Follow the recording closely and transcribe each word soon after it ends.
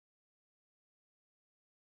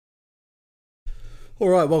All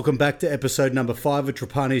right, welcome back to episode number 5 of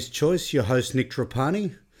Trapani's Choice. Your host, Nick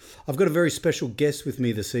Trapani. I've got a very special guest with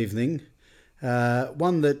me this evening.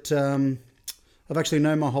 One that I've actually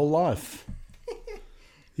known my whole life.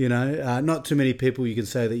 You know, not too many people you can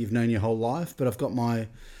say that you've known your whole life, but I've got my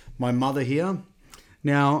mother here.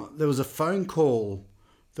 Now, there was a phone call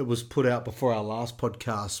that was put out before our last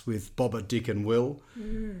podcast with Bobber, Dick and Will.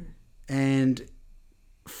 And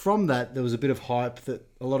from that, there was a bit of hype that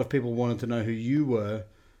a lot of people wanted to know who you were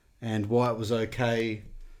and why it was okay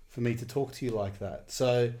for me to talk to you like that.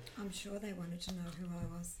 So I'm sure they wanted to know who I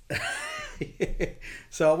was. yeah.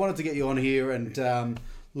 So I wanted to get you on here and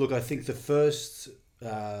look, I think the first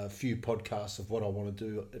few podcasts of what I want to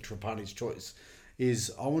do at Trapani's Choice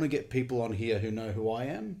is I want to get people on here who know who I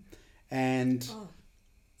am and... Oh,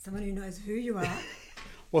 someone who knows who you are.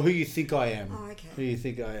 Well, who you think I am. Oh, okay. Who you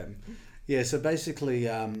think I am. Yeah, so basically,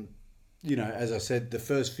 you know, as I said, the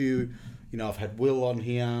first few, you know, I've had Will on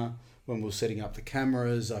here when we were setting up the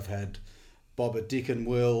cameras. I've had Bobber, Dick and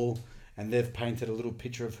Will, and they've painted a little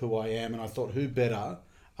picture of who I am. And I thought, who better,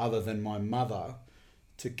 other than my mother,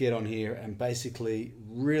 to get on here and basically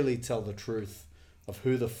really tell the truth of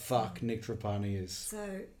who the fuck Nick Trapani is.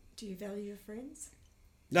 So, do you value your friends?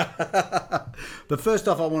 But first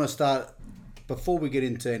off, I want to start, before we get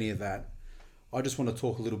into any of that, I just want to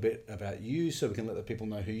talk a little bit about you so we can let the people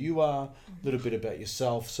know who you are, a little bit about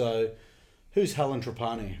yourself. So, who's Helen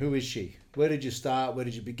Trapani? Who is she? Where did you start? Where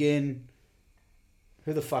did you begin?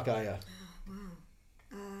 Who the fuck are you? Oh,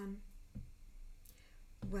 wow.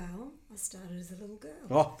 Well, I started as a little girl.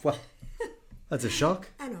 Oh, well, that's a shock.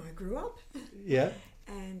 And I grew up. Yeah.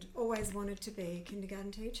 And always wanted to be a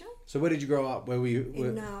kindergarten teacher. So where did you grow up? Where were you?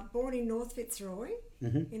 Born in North Fitzroy,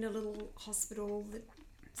 in a little hospital that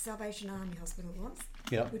Salvation Army Hospital was,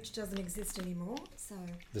 which doesn't exist anymore. So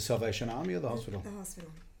the Salvation Army or the hospital? The hospital.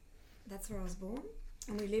 That's where I was born.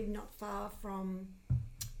 And we lived not far from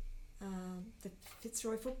the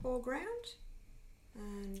Fitzroy football ground.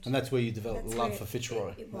 And that's where you developed love for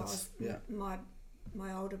Fitzroy. It was. Yeah.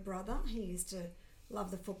 My older brother, he used to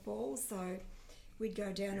love the football, so we'd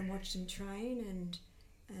go down and watch them train, and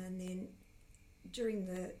then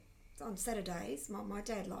on Saturdays, my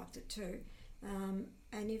dad liked it too.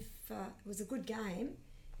 And if it was a good game,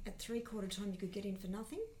 at 3/4 time you could get in for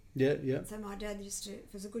nothing. Yeah, yeah. So my dad used to, if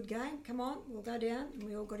it was a good game, come on, we'll go down, and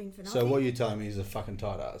we all got in for nothing. So what you're telling me is a fucking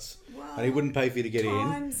tight ass. Well, and he wouldn't pay for you to get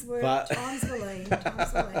times in. Were, but times were lean,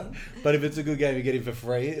 times were lean. But if it's a good game, you get in for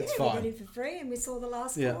free, it's fine. We got in for free, and we saw the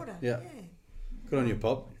last quarter. Yeah. Good on you,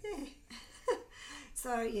 Pop. Yeah.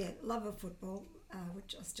 So, yeah, love of football,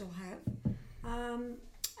 which I still have.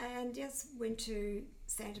 And yes, went to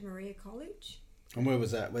Santa Maria College. And where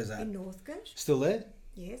was that? Where's that? In Northcote. Still there?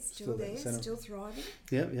 Yes, still there, still thriving.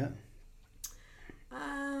 Yeah, yeah.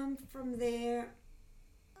 From there,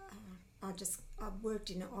 I worked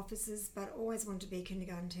in offices, but always wanted to be a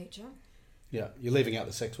kindergarten teacher. Yeah, you're leaving out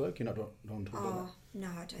the sex work. You're not talking about that. No,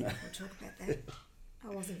 I don't think we'll talk about that.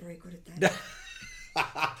 I wasn't very good at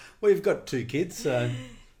that. Well, you've got 2 kids, so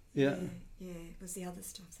yeah. Yeah, it was the other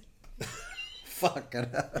stuff that. Fuck it.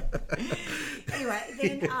 Anyway,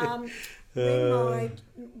 then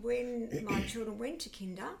when my children went to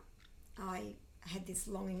kinder, I had this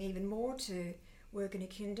longing even more to work in a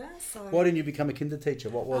kinder. So why didn't you become a kinder teacher?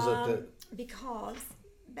 What was it that? Because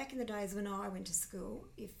back in the days when I went to school,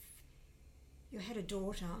 if you had a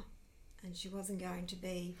daughter and she wasn't going to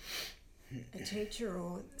be a teacher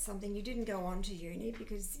or something, you didn't go on to uni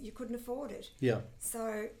because you couldn't afford it. Yeah.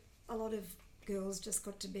 So a lot of girls just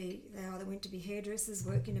got to be, they either went to be hairdressers,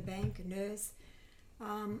 work in a bank, a nurse.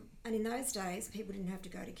 And in those days, people didn't have to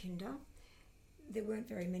go to kinder. There weren't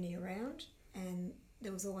very many around, and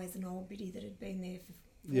there was always an old biddy that had been there for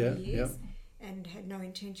 40 years and had no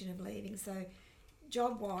intention of leaving. So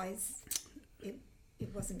job-wise, it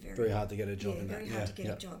wasn't very hard to get a job. Very hard to get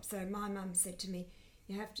a job. So my mum said to me,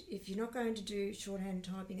 you have to, if you're not going to do shorthand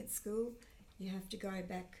typing at school, you have to go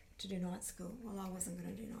back to do night school. Well, I wasn't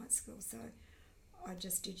going to do night school, so I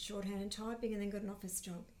just did shorthand and typing and then got an office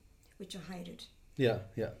job, which I hated. Yeah,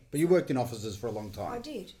 yeah. But you worked in offices for a long time. I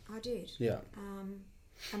did. Yeah.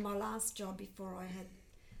 And my last job before I had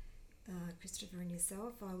Christopher and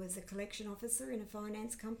yourself, I was a collection officer in a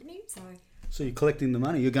finance company. So you're collecting the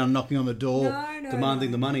money? You're going knocking on the door,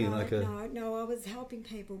 demanding the money? No, I was helping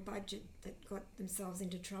people budget that got themselves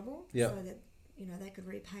into trouble so that, you know, they could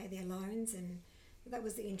repay their loans, and that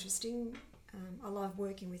was interesting. I love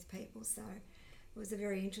working with people, so it was a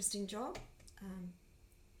very interesting job,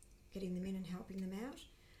 getting them in and helping them out.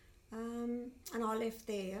 And I left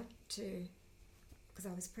there because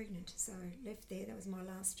I was pregnant, so left there. That was my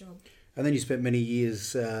last job. And then you spent many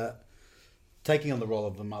years taking on the role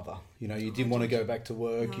of the mother. You know, you didn't want to go back to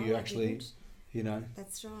work. No, You I actually, didn't. you know.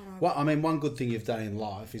 That's right. Well, I mean, one good thing you've done in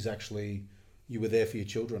life is actually you were there for your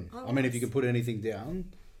children. I mean, if you was. can put anything down,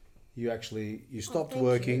 you stopped thank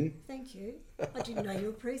working. You. Thank you. I didn't know you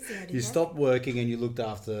appreciated You that. stopped working and you looked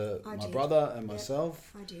after I my did. brother and Yep,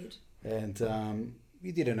 myself, I did. and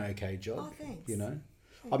you did an okay job. Oh, thanks. You know,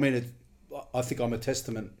 I mean, I think I'm a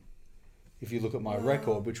testament. If you look at my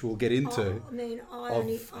record, which we'll get into, I mean, I of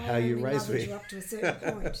only, how I you only raised mothered me. you up to a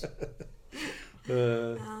certain point.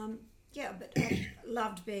 Yeah, but I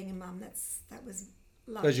loved being a mum. That was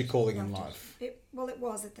loved. As your calling in loved life. It, it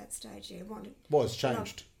was at that stage. Yeah, wanted. Well, it's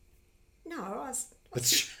changed. No, I was.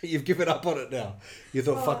 You've given up on it now. You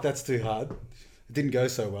thought, Well, fuck, that's too hard. It didn't go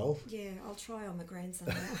so well. Yeah, I'll try on the grandson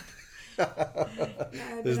now.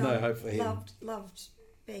 There's but no I hope for him. Loved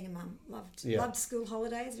being a mum. Yeah. Loved school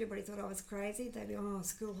holidays. Everybody thought I was crazy. They'd be, oh,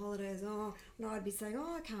 school holidays. Oh, and I'd be saying,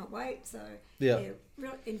 oh, I can't wait. So really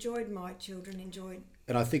enjoyed my children. Enjoyed.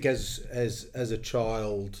 And I think as a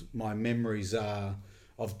child, my memories are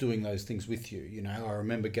of doing those things with you. You know, I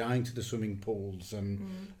remember going to the swimming pools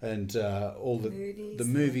and all the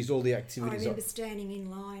movies, all the I activities. remember standing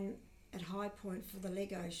in line at High Point for the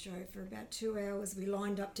Lego show for about 2 hours. We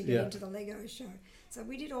lined up to get into the Lego show. So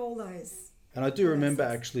we did all those. And I do remember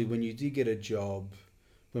actually when you did get a job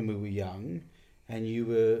when we were young, and it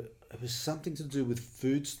was something to do with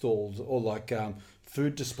food stalls or like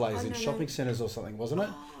food displays in shopping centres or something, wasn't it?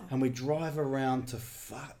 And we drive around to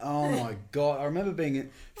oh my God. I remember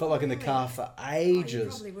felt like in the car for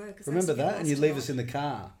ages. Oh, you probably were, 'cause I remember used to get that? And you'd lost leave a us lot. in the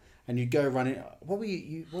car and you'd go running. What would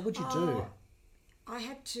you do? I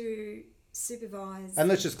had to supervise. And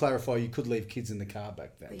let's just clarify, you could leave kids in the car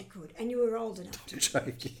back But then. you could. And you were old enough to.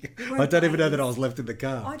 Joking. You I weren't don't even know babies. that I was left in the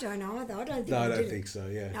car. I don't know either. I don't think No, I did don't it. think so,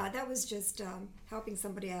 yeah. No, that was just helping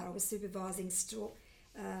somebody out. I was supervising store,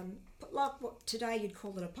 like what today you'd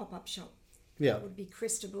call it a pop-up shop. Yeah. It would be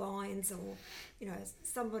Cresta Blinds or,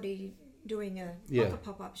 somebody doing a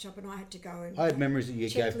pop-up shop, and I had to go and. I had memories that you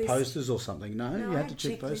gave checklist. posters or something. No, you I had to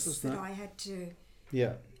check checklists posters. that No. I had to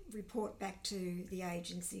Yeah. report back to the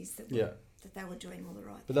agencies that that they were doing all the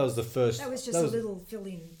right. But that was the first. That was just a little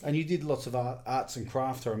fill-in. And you did lots of arts and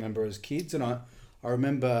craft, I remember, as kids. And I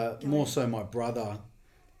remember more so my brother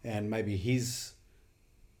and maybe his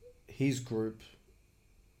group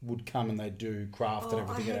would come and they'd do craft and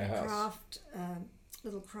everything I at our had house.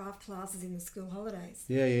 little craft classes in the school holidays.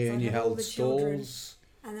 Yeah, yeah. So and I'd you have all held the children, stalls.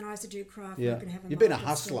 and then I used to do craft Yeah. work and have a You've been a market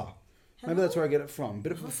hustler. stall. Maybe that's where I get it from.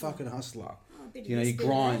 Bit of a Hustler. fucking hustler. Oh, a bit of You know, this, you bit of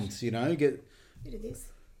that, grind, you know, get... bit of this,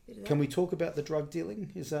 bit of that. Can we talk about the drug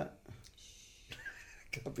dealing? Is that...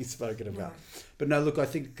 Can't be spoken about. No. But no, look, I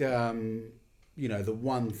think, the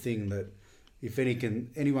one thing that if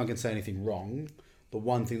anyone can say anything wrong, the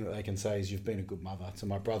one thing that they can say is you've been a good mother to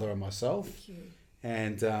my brother and myself. Thank you.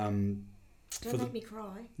 And Don't make me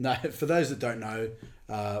cry. no, for those that don't know,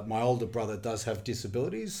 my older brother does have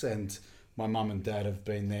disabilities, and my mum and dad have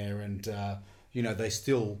been there, and they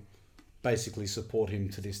still basically support him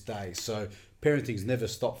to this day. So parenting's never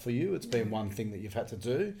stopped for you. It's been one thing that you've had to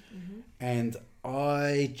do, and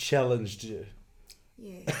I challenged you.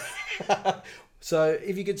 Yeah. So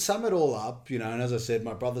if you could sum it all up, and as I said,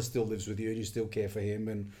 my brother still lives with you and you still care for him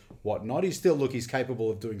and whatnot. He's capable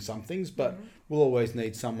of doing some things, but we'll always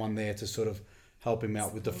need someone there to sort of help him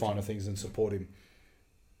out with the finer things and support him.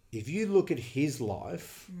 If you look at his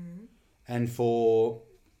life and for,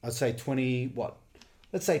 I'd say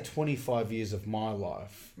 25 years of my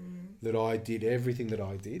life that I did everything that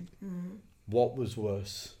I did, what was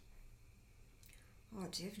worse? Oh,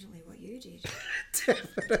 definitely what you did.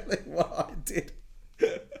 Definitely what I did.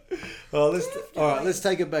 All right, let's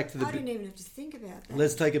take it back to the... I didn't even have to think about that.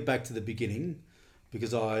 Let's take it back to the beginning,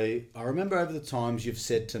 because I remember over the times you've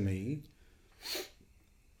said to me,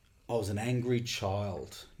 I was an angry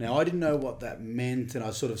child. Now, I didn't know what that meant, and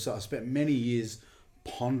I spent many years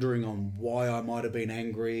pondering on why I might have been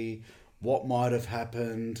angry, what might have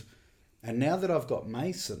happened. And now that I've got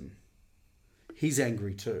Mason, he's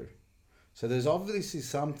angry too. So there's obviously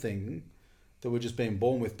something that we're just being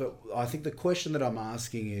born with. But I think the question that I'm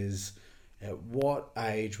asking is, at what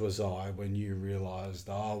age was I when you realised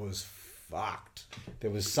I was fucked? There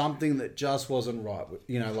was something that just wasn't right.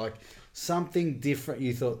 Like something different.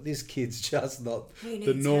 You thought, this kid's just not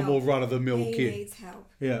the normal help. run-of-the-mill He kid. needs help.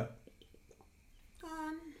 Yeah.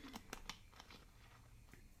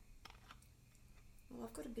 Well,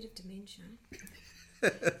 I've got a bit of dementia.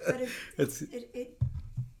 But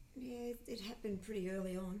it happened pretty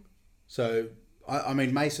early on. So, I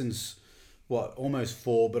mean, Mason's, almost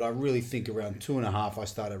 4, but I really think around 2.5, I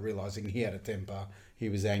started realising he had a temper. He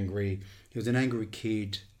was angry. He was an angry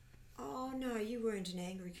kid. Oh, Oh no, you weren't an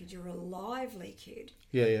angry kid. You were a lively kid.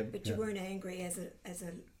 Yeah. But you weren't angry as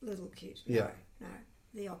a little kid. Yeah. No.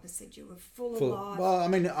 The opposite. You were full of Full, life. well, I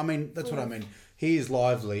mean, that's what I mean. He is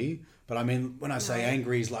lively, but I mean, when I say No.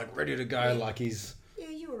 angry, he's like ready to go, like he's. Yeah,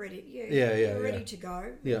 you were ready. Yeah, You were ready to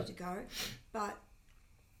go. Yeah. To go. But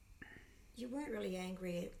you weren't really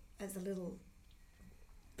angry as a little.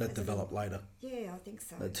 That developed later. Yeah, I think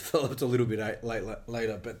so. That developed a little bit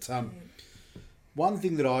later, but one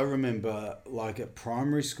thing that I remember, like at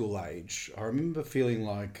primary school age, I remember feeling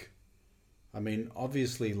like, I mean,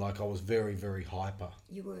 obviously, like I was very, very hyper.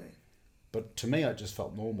 You were. But to me, I just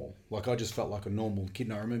felt normal. Like I just felt like a normal kid.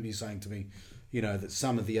 And I remember you saying to me, you know, that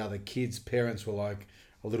some of the other kids' parents were like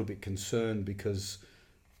a little bit concerned because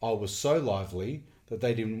I was so lively that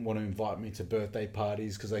they didn't want to invite me to birthday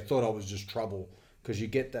parties because they thought I was just trouble. Because you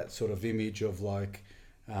get that sort of image of like,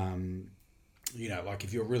 you know, like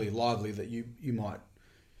if you're really lively that you might,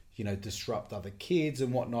 you know, disrupt other kids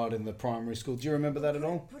and whatnot in the primary school. Do you remember that at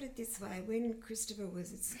all? Put it this way, when Christopher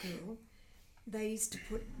was at school, they used to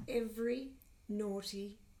put every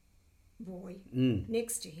naughty boy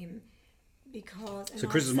next to him because... So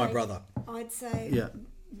Chris is my brother. I'd say, Yeah.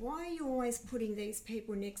 why are you always putting these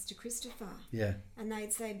people next to Christopher? Yeah. And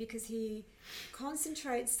they'd say, because he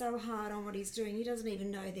concentrates so hard on what he's doing, he doesn't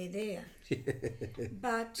even know they're there.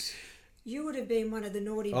 But you would have been one of the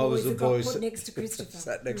naughty boys that got put next to Christopher.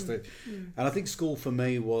 Sat next to. And I think school for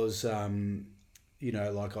me was, you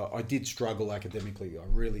know, like I did struggle academically. I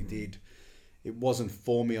really did. It wasn't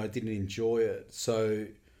for me. I didn't enjoy it. So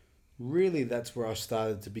really that's where I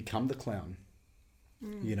started to become the clown.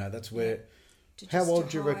 You know, that's where... How old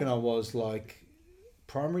do you reckon I was, like,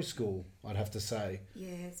 primary school, I'd have to say?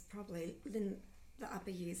 Yeah, it's probably in the upper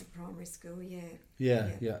years of primary school, yeah.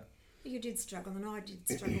 Yeah. You did struggle, and I did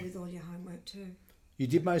struggle with all your homework too. You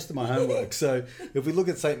did most of my homework. So if we look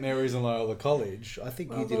at St. Mary's and Loyola College, I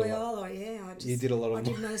think you did a lot. Loyola, yeah. You did a lot of... I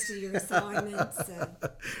did most of your assignments.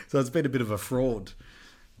 So it's been a bit of a fraud,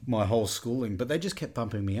 my whole schooling. But they just kept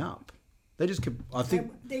bumping me up. They just kept... I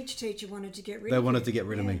think... Each teacher wanted to get rid of They you. wanted to get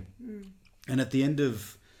rid of me. And at the end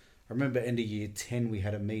of... I remember end of year 10, we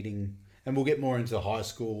had a meeting... And we'll get more into high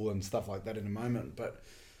school and stuff like that in a moment. But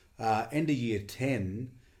end of year 10...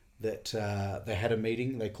 that they had a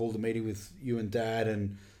meeting. They called a meeting with you and Dad,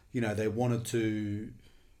 and you know they wanted to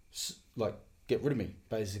like get rid of me.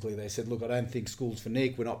 Basically, they said, "Look, I don't think school's for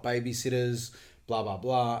Nick. We're not babysitters." Blah blah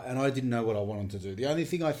blah. And I didn't know what I wanted to do. The only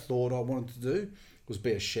thing I thought I wanted to do was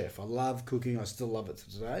be a chef. I love cooking. I still love it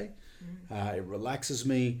to today. It relaxes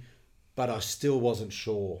me, but I still wasn't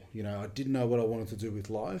sure. You know, I didn't know what I wanted to do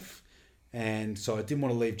with life, and so I didn't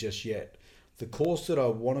want to leave just yet. The course that I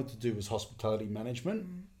wanted to do was hospitality management.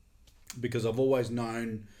 Because I've always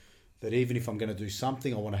known that even if I'm going to do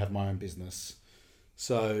something, I want to have my own business.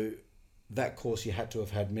 So that course, you had to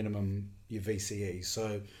have had minimum your VCE.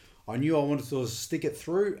 So I knew I wanted to stick it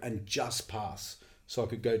through and just pass so I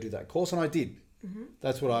could go do that course. And I did.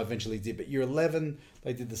 That's what I eventually did. But year 11,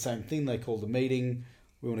 they did the same thing. They called a meeting.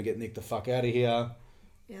 We want to get Nick the fuck out of here.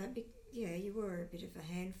 Yeah, you were a bit of a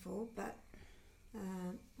handful. But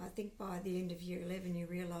I think by the end of year 11, you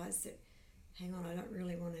realised that, hang on, I don't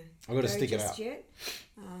really want to I've got to stick it out. Yet.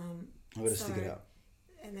 I've got to stick it out.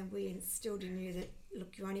 And then we instilled in you that,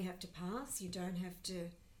 look, you only have to pass. You don't have to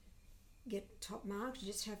get top marks.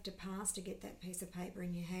 You just have to pass to get that piece of paper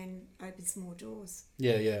in your hand, opens more doors.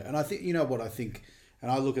 Yeah. And I think, you know what I think,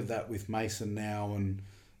 and I look at that with Mason now, and,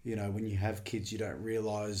 you know, when you have kids, you don't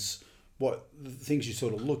realise what the things you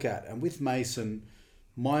sort of look at. And with Mason,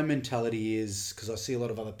 my mentality is, because I see a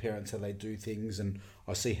lot of other parents, how they do things, and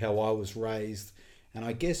I see how I was raised. And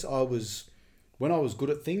I guess when I was good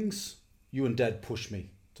at things, you and Dad pushed me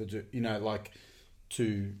to do, you know, like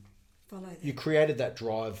to... Follow that. You created that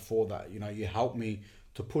drive for that. You know, you helped me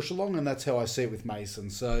to push along, and that's how I see it with Mason.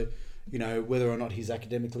 So, you know, whether or not he's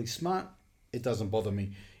academically smart, it doesn't bother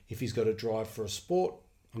me. If he's got a drive for a sport,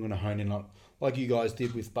 I'm going to hone in on, like you guys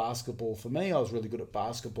did with basketball. For me, I was really good at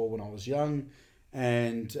basketball when I was young.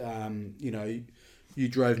 And, you know, you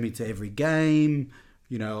drove me to every game.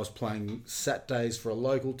 You know, I was playing Saturdays for a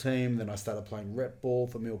local team. Then I started playing rep ball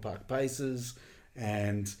for Mill Park Pacers.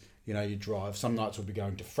 And, you know, you drive. Some nights we'll be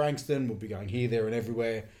going to Frankston. We'll be going here, there and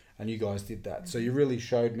everywhere. And you guys did that. So you really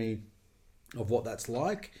showed me of what that's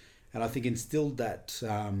like. And I think instilled that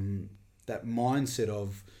that mindset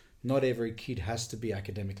of not every kid has to be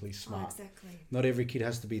academically smart. Oh, exactly. Not every kid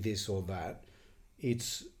has to be this or that.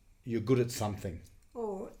 It's... you're good at something.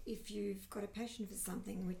 Or if you've got a passion for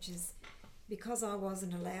something, which is because I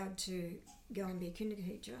wasn't allowed to go and be a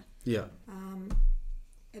kindergarten teacher. Yeah.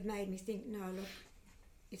 It made me think, no, look,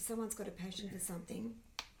 if someone's got a passion for something,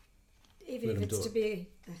 Even let if them it's do to it.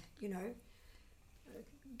 be,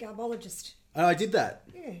 a garbologist. And I did that.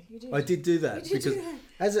 Yeah, you did. I did do that You did because do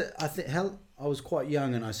that. I was quite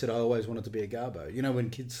young, and I said I always wanted to be a garbo. You know, when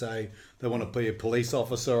kids say they want to be a police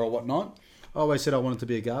officer or whatnot, I always said I wanted to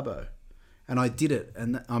be a garbo, and I did it.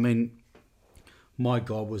 And I mean, my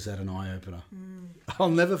God, was that an eye opener? I'll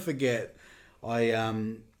never forget. I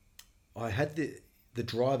had the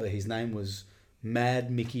driver. His name was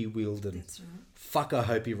Mad Mickey Wielden. That's right. Fuck, I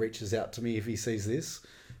hope he reaches out to me if he sees this.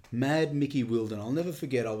 Mad Mickey Wielden. I'll never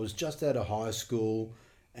forget. I was just out of high school,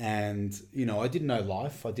 and I didn't know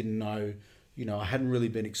life. I didn't know, I hadn't really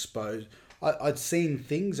been exposed. I'd seen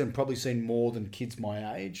things and probably seen more than kids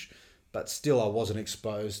my age, but still I wasn't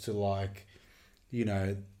exposed to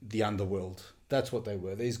the underworld. That's what they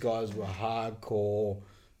were. These guys were hardcore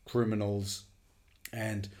criminals,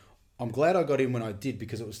 and I'm glad I got in when I did,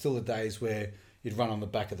 because it was still the days where you'd run on the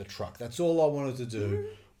back of the truck. That's all I wanted to do,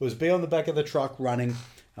 was be on the back of the truck running.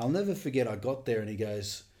 I'll never forget, I got there and he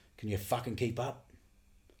goes, "Can you fucking keep up?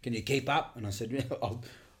 Can you keep up?" And I said, "Yeah."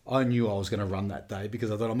 I knew I was going to run that day, because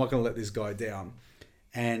I thought, I'm not going to let this guy down.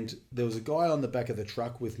 And there was a guy on the back of the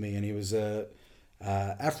truck with me, and he was a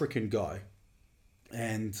African guy.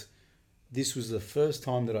 And this was the first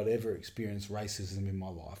time that I'd ever experienced racism in my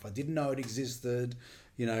life. I didn't know it existed.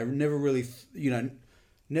 Never really,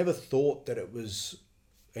 never thought that it was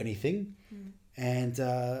anything. And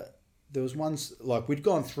there was once, we'd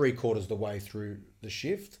gone 3/4 the way through the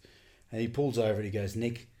shift, and he pulls over and he goes,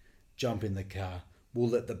 "Nick, jump in the car. We'll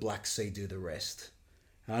let the Black Sea do the rest."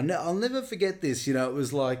 And I'll never forget this. It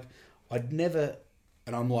was like, I'd never,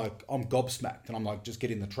 and I'm gobsmacked, and I'm like, just get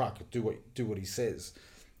in the truck, do what he says.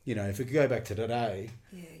 If it could go back to today,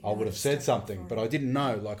 I would have said something, but I didn't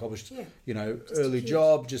know. I was, early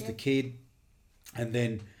job, just a kid. And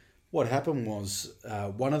then what happened was,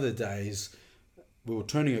 one of the days we were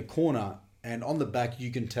turning a corner, and on the back you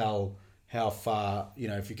can tell how far,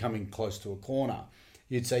 if you're coming close to a corner.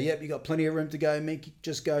 You'd say, "Yep, you got plenty of room to go, Mick,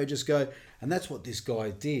 just go. And that's what this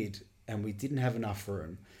guy did, and we didn't have enough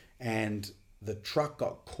room. And the truck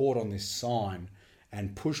got caught on this sign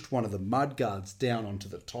and pushed one of the mud guards down onto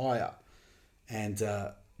the tyre. And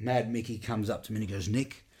Mad Mickey comes up to me and he goes,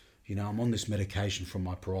 "Nick, I'm on this medication from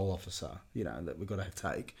my parole officer, that we've got to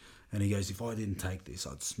take." And he goes, "If I didn't take this,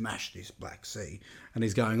 I'd smash this Black Sea." And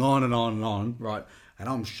he's going on and on and on, right? And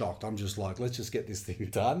I'm shocked. I'm just like, let's just get this thing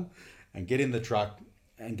done and get in the truck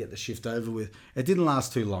and get the shift over with. It didn't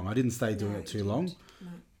last too long. I didn't stay doing it too long. No.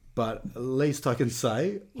 But at least I can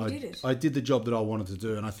say I did the job that I wanted to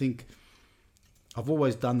do. And I think I've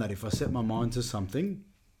always done that. If I set my mind to something,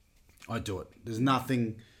 I do it. There's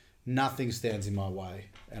nothing stands in my way.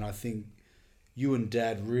 And I think you and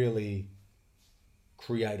Dad really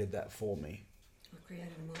created that for me. I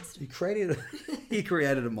created a monster. He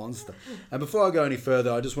created a monster. And before I go any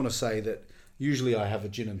further, I just want to say that usually I have a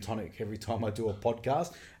gin and tonic every time I do a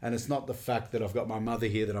podcast. And it's not the fact that I've got my mother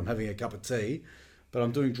here that I'm having a cup of tea, but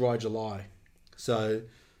I'm doing Dry July. So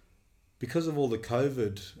because of all the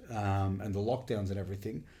COVID and the lockdowns and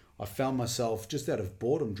everything, I found myself just out of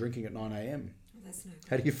boredom drinking at 9 a.m. Oh, that's no good.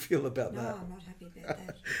 How do you feel about No, that? I'm not happy about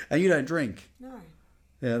that. And you don't drink? No.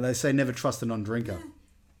 Yeah, they say never trust a non-drinker.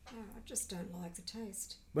 No, I just don't like the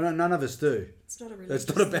taste. But no, none of us do. It's not a religious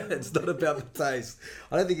It's not about the taste.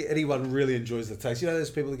 I don't think anyone really enjoys the taste.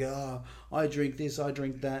 There's people that go, "Oh, I drink this, I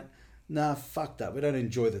drink that." Nah, fuck that. We don't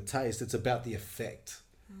enjoy the taste. It's about the effect.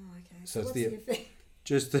 Oh, okay. So it's what's the effect?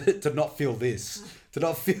 Just to not feel this, to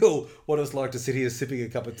not feel what it's like to sit here sipping a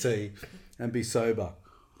cup of tea and be sober.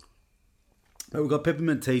 But we've got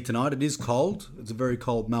peppermint tea tonight. It is cold. It's a very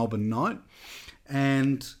cold Melbourne night.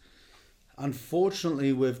 And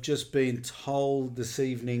unfortunately, we've just been told this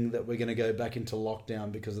evening that we're going to go back into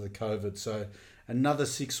lockdown because of the COVID. So another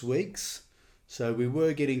 6 weeks. So we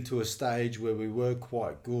were getting to a stage where we were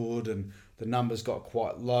quite good and the numbers got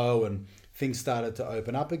quite low and things started to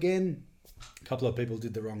open up again. A couple of people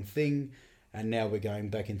did the wrong thing and now we're going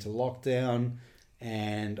back into lockdown.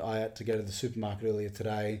 And I had to go to the supermarket earlier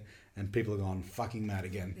today and people are going fucking mad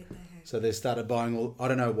again. So they started buying I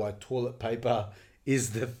don't know why toilet paper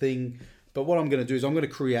is the thing. But what I'm going to do is I'm going to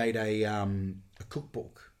create a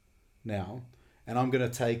cookbook now. And I'm going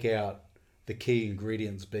to take out the key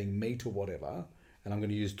ingredients being meat or whatever. And I'm going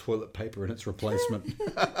to use toilet paper in its replacement.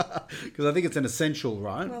 Because I think it's an essential,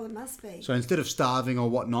 right? Well, it must be. So instead of starving or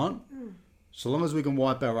whatnot, so long as we can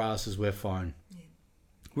wipe our asses, we're fine. Yeah.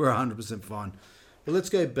 We're 100% fine. But let's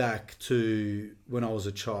go back to when I was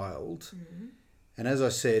a child. Mm-hmm. And as I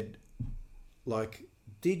said,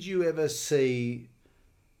 did you ever see...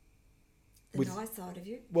 The nice side of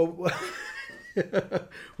you? Well,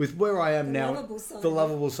 with where I am The now, lovable side. the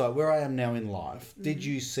lovable side, where I am now in life, Mm-hmm. did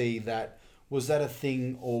you see that? Was that a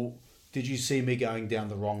thing, or did you see me going down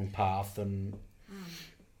the wrong path? And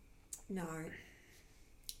No,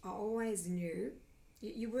 I always knew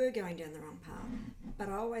you were going down the wrong path, but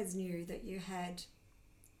I always knew that you had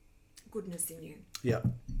goodness in you, yeah,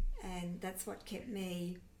 and that's what kept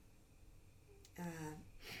me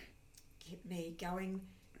going,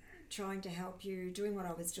 trying to help you, doing what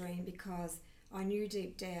I was doing, because I knew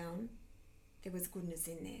deep down there was goodness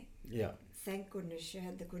in there. yeah. Thank goodness you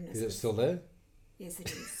had the goodness. Is it still there? Yes,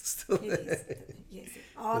 it is. Still It is. Yes.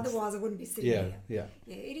 Otherwise, I wouldn't be sitting Yeah, here. yeah.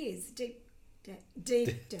 Yeah, it is deep. No,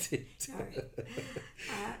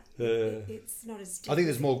 it's not as deep. I think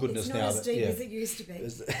there's more goodness it's now. not as deep yeah. as it used to be.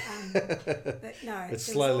 But no, It's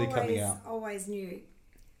there slowly was coming out. Always knew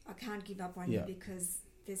I can't give up on Yeah. you, because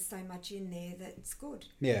there's so much in there that's good.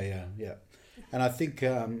 Yeah. And I think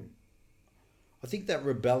that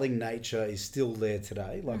rebelling nature is still there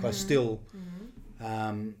today. Like I still,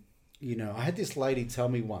 I had this lady tell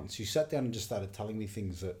me once. She sat down and just started telling me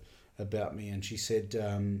things about me, and she said,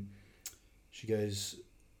 she goes,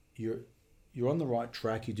 "You're on the right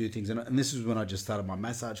track. You do things," and this is when I just started my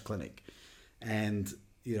massage clinic, and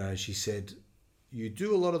she said, "You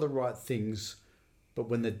do a lot of the right things, but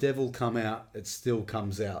when the devil come out, it still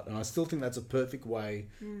comes out." And I still think that's a perfect way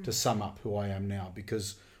to sum up who I am now,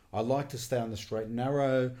 because I like to stay on the straight and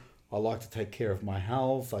narrow. I like to take care of my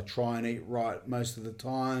health. I try and eat right most of the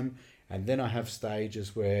time. And then I have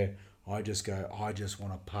stages where I just go, I just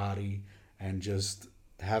want to party and just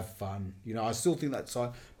have fun. I still think that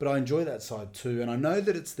side, but I enjoy that side too. And I know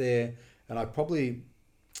that it's there. And I probably,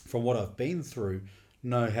 from what I've been through,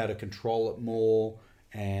 know how to control it more.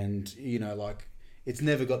 And, it's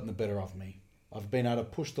never gotten the better of me. I've been able to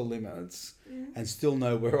push the limits and still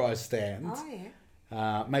know where I stand. Oh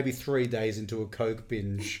yeah. Maybe 3 days into a Coke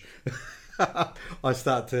binge, I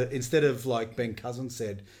start to, instead of like Ben Cousins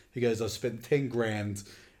said, he goes, "I've spent 10 grand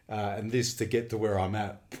and this to get to where I'm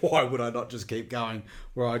at. Why would I not just keep going?"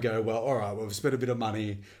 Where I go, well, all right, we've spent a bit of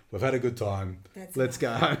money, we've had a good time, let's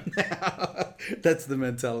go home now. That's the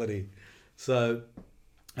mentality. So,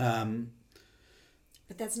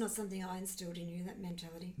 But that's not something I instilled in you, that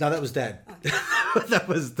mentality. no, that was Dad. Okay. That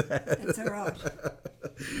was Dad. That's all right.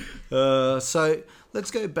 So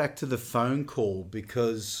let's go back to the phone call,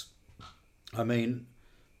 because,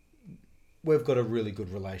 we've got a really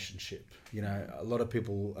good relationship. A lot of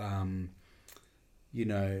people,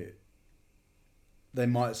 they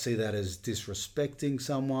might see that as disrespecting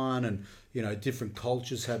someone, and, different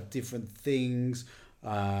cultures have different things.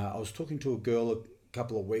 I was talking to a girl a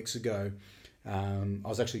couple of weeks ago. I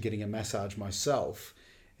was actually getting a massage myself,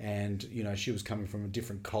 and, she was coming from a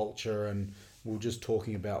different culture, and we were just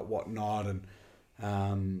talking about whatnot, and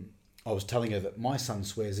I was telling her that my son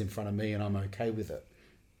swears in front of me and I'm okay with it.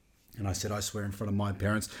 And I said, I swear in front of my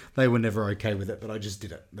parents. They were never okay with it, but I just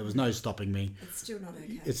did it. There was no stopping me. It's still not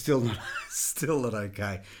okay. It's still not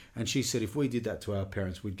okay. And she said, if we did that to our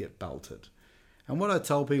parents, we'd get belted. And what I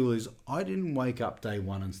tell people is, I didn't wake up day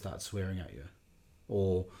one and start swearing at you,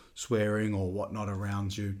 or swearing or whatnot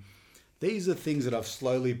around you. These are things that I've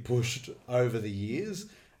slowly pushed over the years,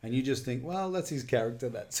 and you just think, well, that's his character,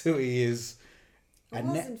 that's who he is. It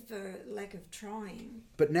wasn't for lack of trying.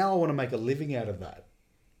 But now I want to make a living out of that,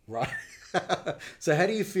 right? So how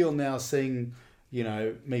do you feel now seeing,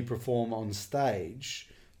 me perform on stage,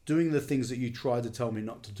 doing the things that you tried to tell me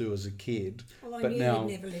not to do as a kid? Well, I but knew now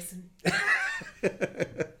you'd never listen.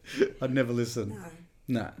 I'd never listen.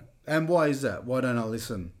 No. No. And why is that? Why don't I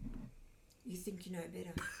listen? You think you know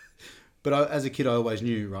better. But as a kid, I always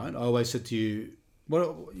knew, right? I always said to you,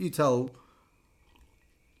 what you tell...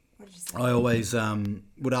 What did you say? I always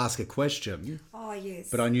would ask a question, Oh,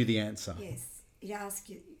 yes. but I knew the answer. Yes.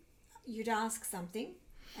 You'd ask something,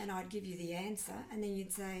 and I'd give you the answer, and then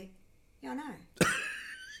you'd say, yeah, I know.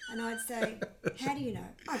 And I'd say, how do you know?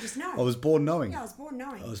 I just know. I was born knowing. Yeah, I was born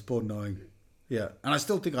knowing. I was born knowing. Yeah. And I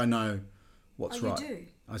still think I know what's right. You do?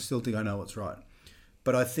 I still think I know what's right.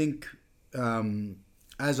 But I think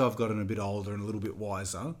as I've gotten a bit older and a little bit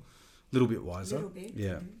wiser, Little bit.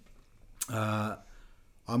 yeah,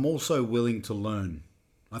 I'm also willing to learn.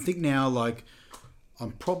 I think now, like,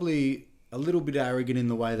 I'm probably a little bit arrogant in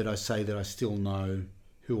the way that I say that I still know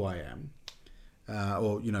who I am,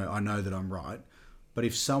 or, I know that I'm right. But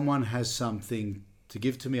if someone has something to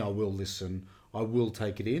give to me, I will listen. I will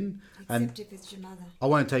take it in. Except if it's your mother. I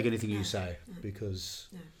won't take anything you say, because...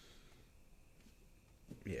 No.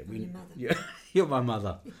 Yeah, Your mother. Yeah, you're my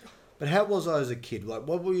mother. But how was I as a kid? Like,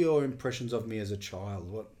 what were your impressions of me as a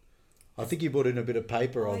child? I think you put in a bit of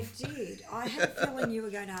paper I of... did. I had a feeling you were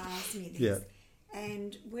going to ask me this. Yeah.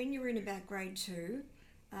 And when you were in about grade 2,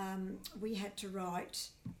 we had to write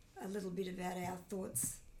a little bit about our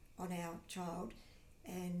thoughts on our child,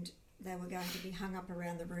 and they were going to be hung up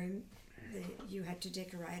around the room. You had to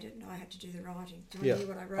decorate it, and I had to do the writing. Do you want to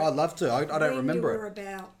hear what I wrote? I'd love to. I don't remember you were it.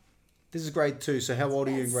 About This is grade 2, so how old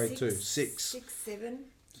are you in grade 2? 6, 6. 7.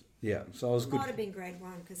 Yeah, so I was It good. might have been grade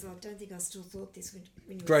 1 because I don't think I still thought this when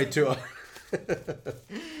you were Grade 2. 7.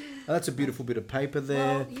 That's a beautiful bit of paper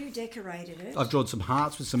there. Well, you decorated it. I've drawn some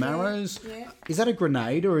hearts with some arrows. Yeah. Is that a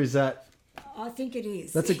grenade or is that... I think it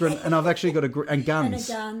is. That's a grenade. And I've actually got and And a guns.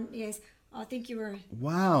 gun, yes. I think you were...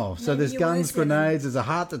 Wow. So Maybe there's you were guns, 7. grenades, there's a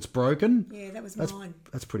heart that's broken. Yeah, that was That's mine.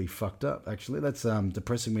 that's pretty fucked up, actually. That's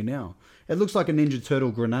depressing me now. It looks like a Ninja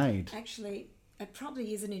Turtle grenade. Actually, it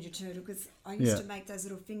probably is a Ninja Turtle because I used Yeah. to make those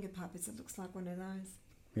little finger puppets. It looks like one of those.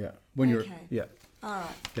 Yeah. When you're... Okay. Yeah. All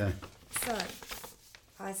right. Okay. So,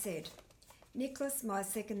 I said, Nicholas, my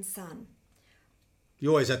second son. You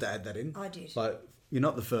always have to add that in. I did. Like, you're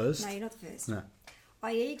not the first. No, you're not the first. No.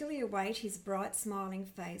 I eagerly await his bright, smiling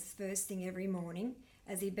face first thing every morning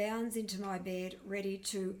as he bounds into my bed ready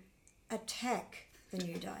to attack the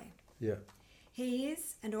new day. Yeah. He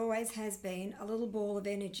is, and always has been, a little ball of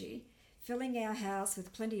energy, filling our house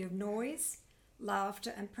with plenty of noise,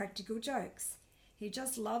 laughter, and practical jokes. He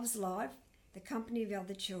just loves life, the company of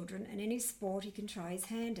other children, and any sport he can try his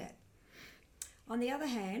hand at. On the other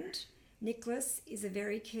hand, Nicholas is a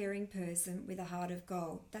very caring person with a heart of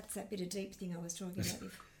gold. That's that bit of deep thing I was talking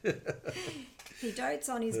about before. He dotes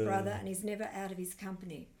on his brother and is never out of his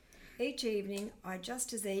company. Each evening, I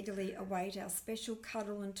just as eagerly await our special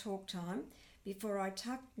cuddle and talk time before I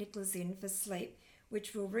tuck Nicholas in for sleep,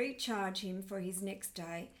 which will recharge him for his next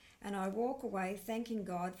day, and I walk away thanking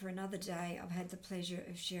God for another day I've had the pleasure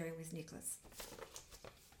of sharing with Nicholas.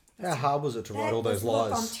 How hard was it to write all those Look,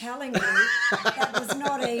 I'm lies? telling you, that was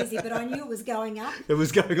not easy, but I knew it was going up. It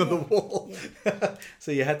was going on the wall. Yeah.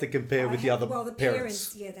 So you had to compare with the other Well, the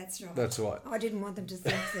parents. yeah, that's right. That's right. I didn't want them to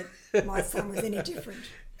think that my son was any different.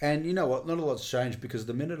 And you know what? Not a lot's changed because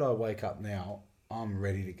the minute I wake up now, I'm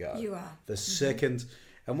ready to go. You are. The second...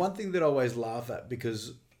 And one thing that I always laugh at,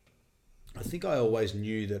 because I think I always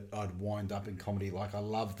knew that I'd wind up in comedy. Like, I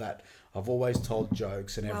love that. I've always told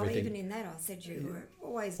jokes and Well, everything. even in that, I said you were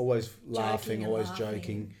always Laughing, always laughing.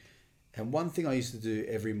 joking. And one thing I used to do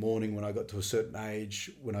every morning when I got to a certain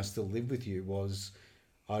age, when I still lived with you, was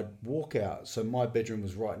I'd walk out. So my bedroom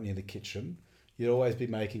was right near the kitchen. You'd always be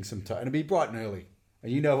making some and it'd be bright and early.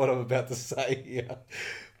 And you know what I'm about to say here.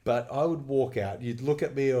 But I would walk out. You'd look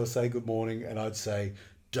at me or say good morning, and I'd say,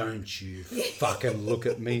 "Don't you fucking look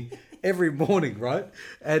at me," every morning, right?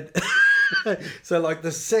 And so, like,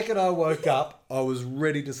 the second I woke up, I was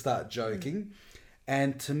ready to start joking.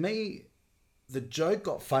 And to me, the joke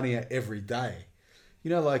got funnier every day. You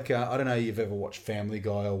know, like, I don't know if you've ever watched Family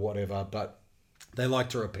Guy or whatever, but they like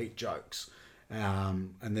to repeat jokes.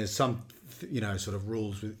 And there's some, sort of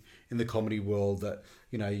rules in the comedy world that,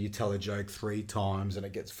 you tell a joke 3 times and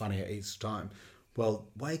it gets funnier each time. Well,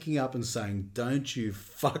 waking up and saying, "Don't you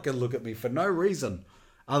fucking look at me," for no reason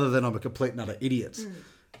other than I'm a complete and utter idiot,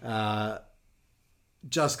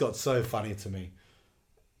 just got so funny to me.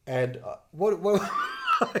 And what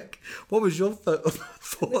was your thought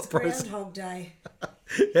It's process? Groundhog Day.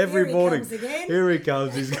 Every Here he morning, comes again. here he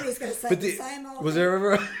comes. He's going to say the same old was thing. there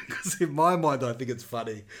ever? Because in my mind, I think it's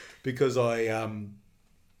funny because I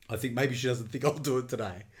think maybe she doesn't think I'll do it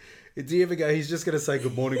today. Do you ever go, "He's just going to say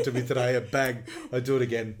good morning to me today," and bang, I do it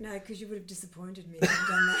again. No, because you would have disappointed me if you'd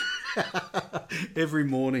done that. Every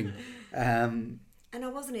morning. And I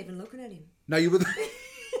wasn't even looking at him. No, you wouldn't.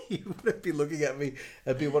 You wouldn't be looking at me.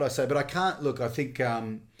 It'd be what I say. But I can't look. I think,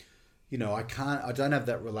 I can't. I don't have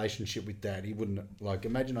that relationship with Dad. He wouldn't. Like,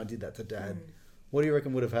 imagine I did that to Dad. What do you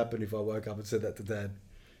reckon would have happened if I woke up and said that to Dad?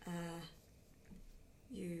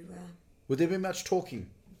 Would there be much talking?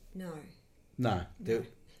 No. No.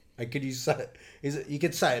 Could you say it? You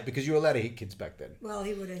could say it because you were allowed to hit kids back then. Well,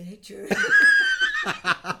 he would have hit you,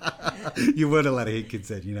 You weren't allowed to hit kids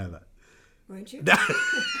then. You know that. weren't you?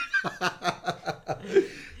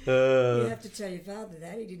 You have to tell your father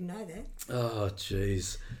that. He didn't know that. Oh,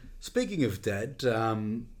 jeez. Speaking of Dad,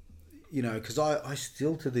 because I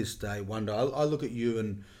still to this day wonder. I look at you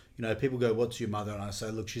and, people go, "What's your mother?" And I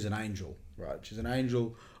say, "Look, she's an angel, right? She's an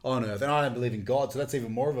angel on earth." And I don't believe in God, so that's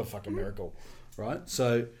even more of a fucking miracle, right?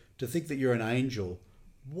 So to think that you're an angel,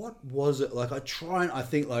 what was it like? I try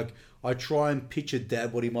and picture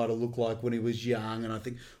Dad, what he might have looked like when he was young, and I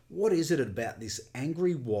think, what is it about this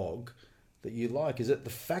angry wog that you like? Is it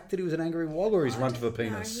the fact that he was an angry wog, or he's run for the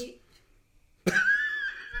penis?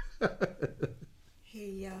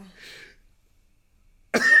 He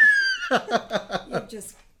You've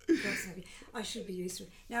just got something. I should be used to it.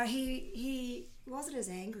 Now, he wasn't as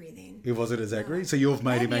angry then. He wasn't as angry? So you've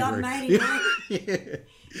made him Maybe angry. I've made him angry. Yeah.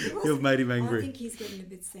 He wasn't- You've made him angry. I think he's getting a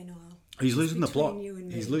bit senile. He's losing the Between plot. you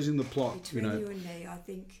and He's me. losing the plot, Between you know. you and me, I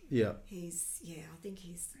think Yeah. I think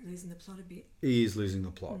he's losing the plot a bit. He is losing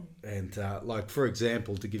the plot. And, like, for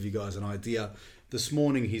example, to give you guys an idea, this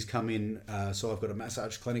morning he's come in, so I've got a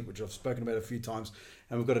massage clinic, which I've spoken about a few times,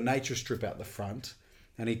 and we've got a nature strip out the front,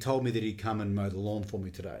 and he told me that he'd come and mow the lawn for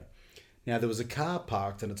me today. Now, there was a car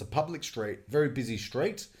parked, and it's a public street, very busy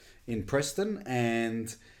street in Preston,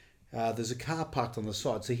 and there's a car parked on the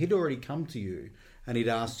side. So he'd already come to you, and he'd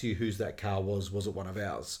asked you whose that car was it one of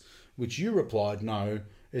ours? Which you replied, no,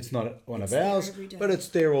 it's not one It's of there ours, every day. but it's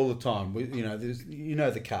there all the time. You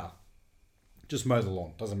know the car. Just mow the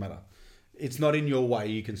lawn, doesn't matter. It's not in your way,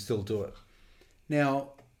 you can still do it.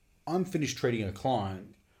 Now, I'm finished treating a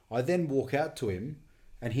client. I then walk out to him,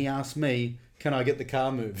 and he asks me, can I get the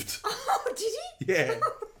car moved? Oh, did he? Yeah.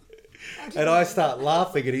 And I start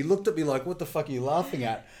laughing, and he looked at me like, what the fuck are you laughing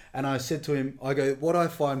at? And I said to him, I go, what I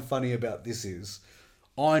find funny about this is,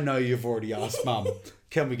 I know you've already asked Mum,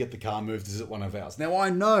 can we get the car moved? Is it one of ours? Now, I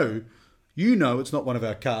know, you know it's not one of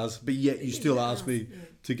our cars, but yet you still ask me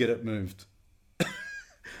to get it moved.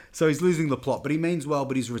 So he's losing the plot, but he means well,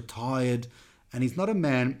 but he's retired, and he's not a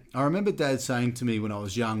man. I remember Dad saying to me when I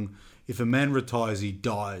was young, if a man retires, he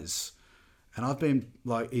dies. And I've been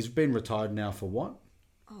like, he's been retired now for what?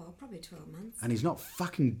 Oh, probably 12 months. And he's not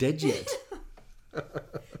fucking dead yet.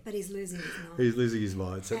 But he's losing his mind. He's losing his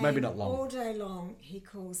mind, so maybe And not long. All day long, he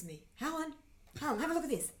calls me, Helen, have a look at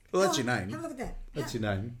this. Well, that's Helen, your name. Have a look at that. That's your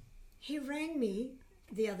name. He rang me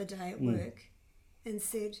the other day at Mm. work and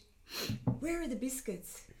said, where are the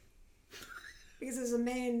biscuits? Because there was a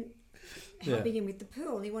man helping him with the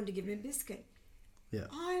pool and he wanted to give him a biscuit. Yeah.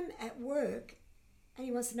 I'm at work and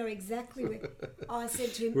he wants to know exactly where. I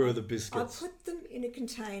said to him, Where are the biscuits? I put them in a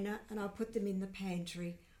container and I put them in the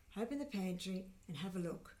pantry. Open the pantry and have a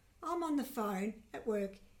look. I'm on the phone at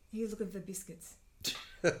work. He's looking for biscuits.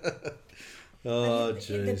 Oh, The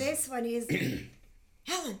jeez. best one is,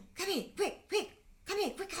 Helen, come here, quick, come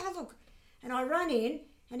here, quick, have a look. And I run in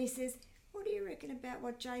and he says, what do you reckon about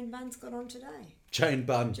what Jane Bunn's got on today? Jane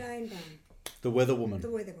Bunn, Jane Bunn, the weather woman.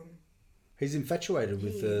 the weather woman. He's infatuated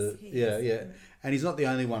with He the... is, Yeah, he yeah. is. And he's not the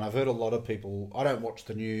only one. I've heard a lot of people... I don't watch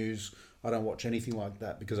the news. I don't watch anything like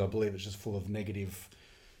that because I believe it's just full of negative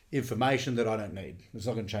information that I don't need. It's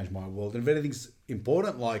not going to change my world. And if anything's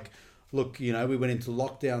important, like, look, you know, we went into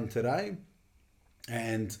lockdown today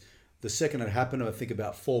and the second it happened, I think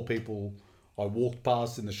about 4 people I walked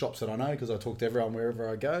past in the shops that I know because I talk to everyone wherever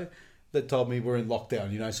I go that told me we're in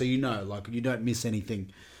lockdown, you know, so you know, like, you don't miss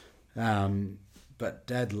anything. But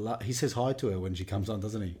Dad, he says hi to her when she comes on,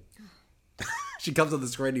 doesn't he? She comes on the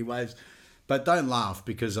screen, he waves. But don't laugh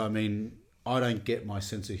because, I mean, I don't get my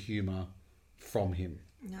sense of humour from him.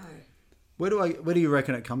 No, Where do you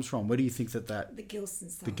reckon it comes from? Where do you think that the Gilson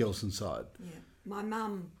side. the Gilson side? Yeah, my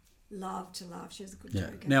mum loved to laugh. She was a good Yeah.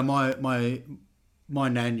 joker. Now my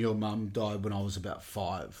nan, your mum, died when I was about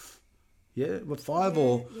 5. Yeah, what 5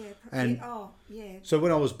 or yeah, and yeah. so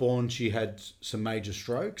when I was born, she had some major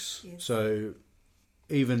strokes. Yes. So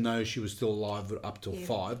even though she was still alive up till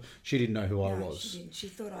 5, she didn't know who I No, was. she didn't. She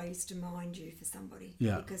thought I used to mind you for somebody.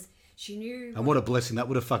 Yeah. Because she knew. And what a blessing that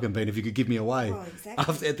would have fucking been if you could give me away. Oh, exactly.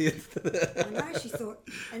 After, at the end. I know, she thought.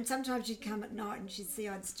 And sometimes she'd come at night and she'd see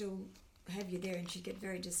I'd still have you there and she'd get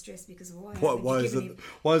very distressed because why Why isn't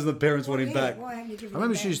the parents want him back? Why haven't you given I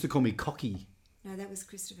remember him she back? used to call me cocky. No, that was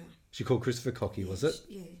Christopher. She called Christopher cocky, was it?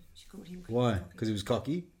 Yeah, she called him Christopher. Why? Cocky. Because he was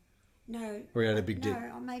cocky? No. Or he had a big dick?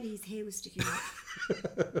 No, or maybe his hair was sticking out.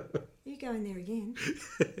 Are you going there again?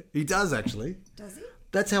 He does, actually. Does he?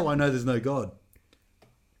 That's how I know there's no God.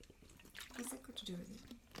 What's that got to do with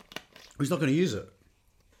it? He's not going to use it.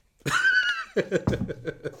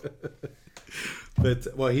 But,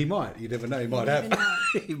 well, he might. You never know. He might have. never know.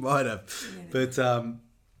 He might have. But,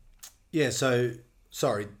 yeah, so,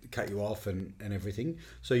 sorry to cut you off and everything.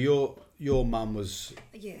 So your mum was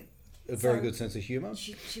Yeah. a very So good sense of humour?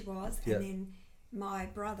 She was. Yeah. And then my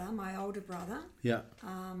brother, my older brother, Yeah.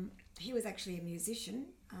 he was actually a musician.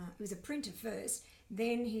 He was a printer first.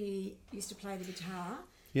 Then he used to play the guitar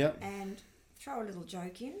Yeah. and throw a little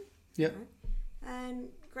joke in. Yeah. you know. And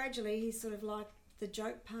gradually he sort of liked the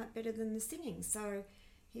joke part better than the singing. So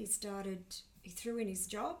he threw in his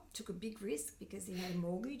job, took a big risk because he had a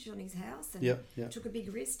mortgage on his house and Yeah. took a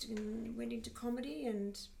big risk and went into comedy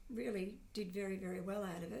and really did very, very well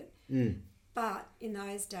out of it. But in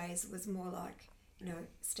those days it was more like, you know,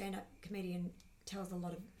 stand-up comedian tells a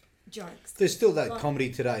lot of jokes. There's still that Like- comedy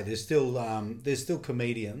today. There's still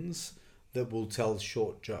comedians that will tell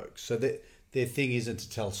short jokes. So that their thing isn't to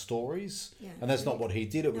tell stories, Yeah. and that's not what he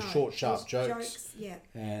did. It was short, sharp jokes. Yeah.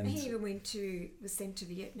 And he even was sent to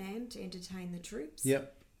Vietnam to entertain the troops.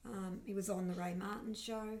 Yep. He was on the Ray Martin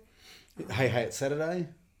show. Hey Hey It's Saturday.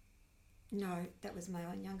 No, that was my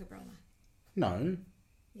own younger brother. No,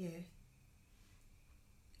 Yeah.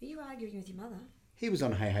 Are you arguing with your mother? he was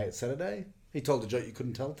on Hey Hey It's Saturday. He told a joke you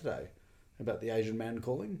couldn't tell today about the Asian man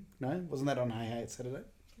calling. No, wasn't that on Hey Hey It's Saturday?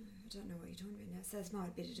 I don't know what you're talking about now. So that's my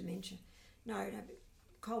bit of dementia. No, but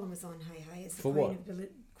Colin was on Hey Hey as the For what?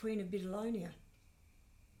 Queen of Babylonia.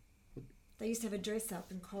 They used to have a dress up,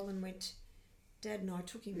 and Colin went. Dad and I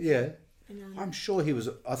took him. Yeah, And, I'm sure he was.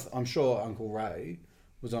 I'm sure Uncle Ray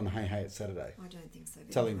was on Hey Hey It's Saturday, I don't think so.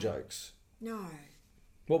 but telling anyway. jokes. No,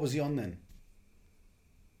 What was he on then?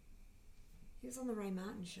 he was on the Ray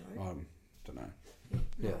Martin show. Don't know. No,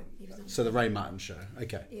 Yeah. he was on. So the Ray Martin show.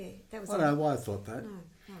 Okay. Yeah, that was. I don't know why I thought that. No,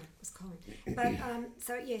 it was Colin. But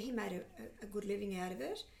so yeah, he made a good living out of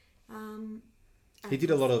it. He did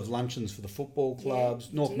a lot of luncheons for the football clubs,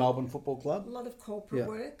 he North did. Melbourne Football A Club. lot of corporate Yeah.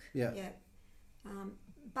 work. Yeah.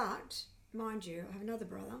 But mind you, I have another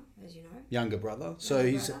brother, as you know. Younger brother. So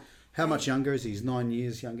Younger he's brother. how much younger is he? He's 9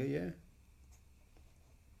 years younger. Yeah.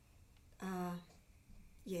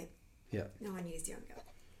 Yeah, Yeah. 9 years younger,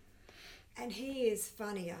 and he is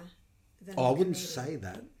funnier than. Oh, a I wouldn't comedian. say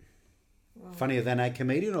that. Well, Funnier than a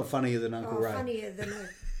comedian or funnier than Uncle Ray? funnier than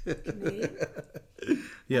a comedian.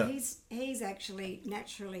 Yeah. But he's actually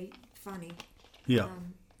naturally funny. Yeah.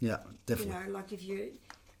 Um, Yeah. you Definitely. know, like if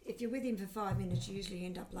you're with him for 5 minutes, you usually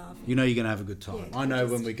end up laughing. You know you're going to have a good time. Yeah, I know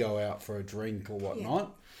just- when we go out for a drink or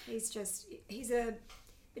whatnot. He's a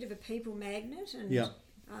bit of a people magnet, and Yeah.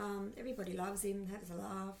 everybody loves him, has a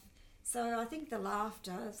laugh. So I think the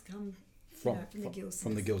laughter has come From from the Gilsons.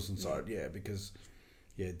 From the Gilson side, yeah, because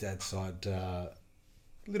Dad's side a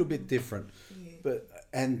little bit different. Yeah. But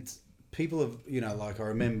and people have like I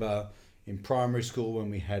remember in primary school when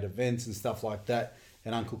we had events and stuff like that,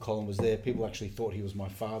 and Uncle Colin was there. People actually thought he was my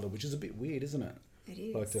father, which is a bit weird, isn't it? It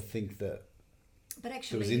is. Like to think that But there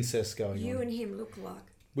actually, was incest going you on. and him look like.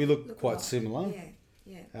 We look Look quite alike. similar.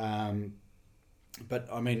 Yeah. But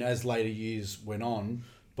I mean, as later years went on,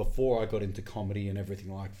 before I got into comedy and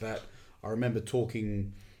everything like that, I remember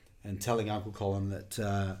talking and telling Uncle Colin that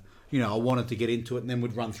I wanted to get into it, and then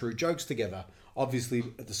we'd run through jokes together. Obviously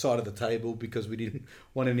at the side of the table because we didn't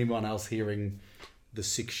want anyone else hearing the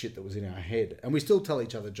sick shit that was in our head. And we still tell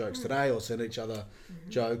each other jokes today, or send each other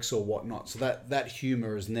jokes or whatnot. So that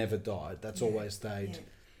humour has never died. That's always stayed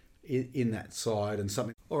in that side and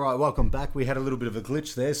something. All right, welcome back. We had a little bit of a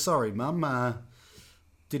glitch there. Sorry, Mum.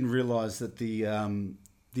 Didn't realise that the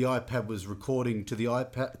iPad was recording to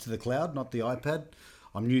the cloud, not the iPad.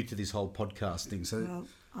 I'm new to this whole podcasting, so Well,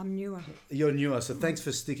 I'm newer. you're newer. So thanks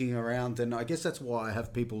for sticking around, and I guess that's why I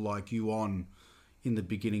have people like you on in the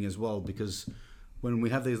beginning as well, because when we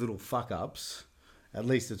have these little fuck ups, at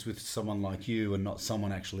least it's with someone like you and not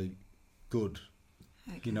someone actually good.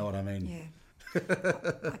 Okay. You know what I mean? Yeah.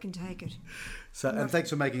 I can take it. So, and thanks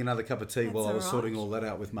for making another cup of tea That's while I was all sorting right. all that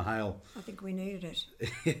out with Mahail. I think we needed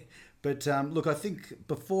it. But look, I think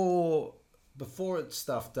before it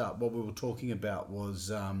stuffed up, what we were talking about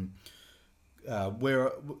was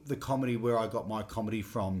where the comedy, where I got my comedy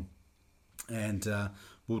from, and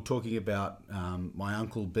we were talking about my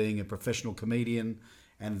uncle being a professional comedian,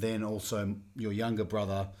 and then also your younger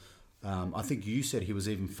brother. I think you said he was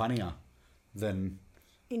even funnier than.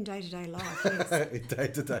 In day-to-day life, yes. In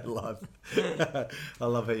day-to-day life. I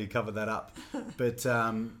love how you cover that up. But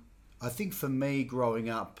I think for me growing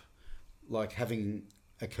up, like having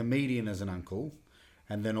a comedian as an uncle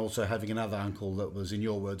and then also having another uncle that was, in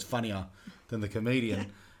your words, funnier than the comedian,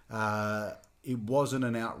 it wasn't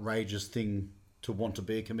an outrageous thing to want to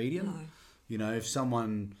be a comedian. No. You know, if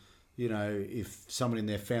someone in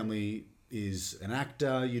their family is an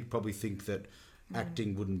actor, you'd probably think that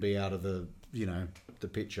acting wouldn't be out of the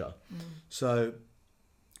picture. So,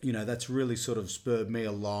 that's really sort of spurred me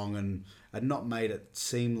along and not made it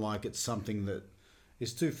seem like it's something that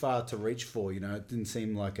is too far to reach for. It didn't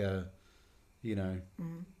seem like well,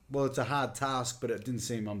 it's a hard task, but it didn't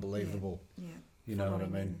seem unbelievable. Yeah. You know what I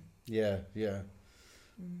Following mean? Yeah.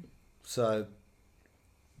 So,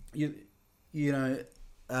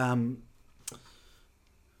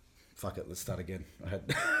 fuck it, let's start again.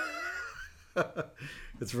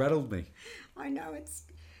 It's rattled me. I know it's.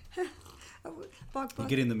 You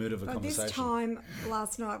get in the mood of a by conversation. this time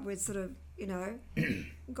last night, we'd sort of,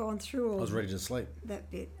 gone through all I was ready to sleep. that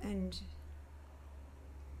bit, and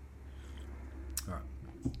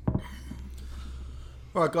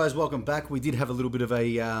All right, guys, welcome back. We did have a little bit of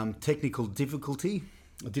a technical difficulty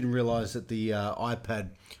I didn't realise that the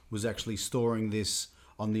iPad was actually storing this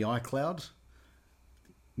on the iCloud,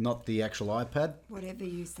 not the actual iPad. Whatever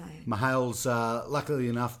you say. Mahal's, luckily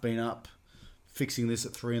enough, been up fixing this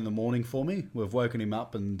at 3 a.m. for me. We've woken him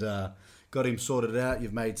up and got him sorted out.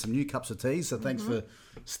 You've made some new cups of tea, so thanks for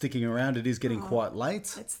sticking around. It is getting quite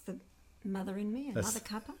late. That's the mother in me, another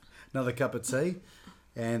cuppa. Another cup of tea.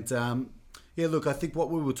 And, yeah, look, I think what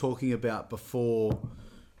we were talking about before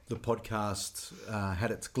the podcast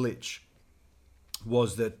had its glitch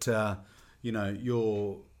was that, you know,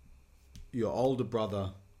 your older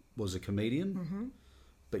brother was a comedian,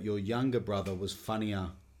 but your younger brother was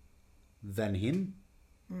funnier than him.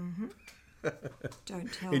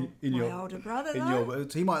 Don't tell my older brother, in though. your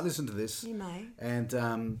words. He might listen to this. He may.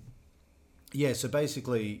 And, yeah, so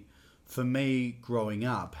basically, for me growing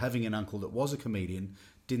up, having an uncle that was a comedian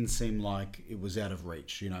didn't seem like it was out of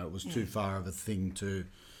reach. You know, it was too far of a thing to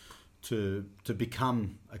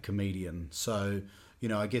become a comedian. So, you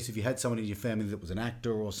know, I guess if you had someone in your family that was an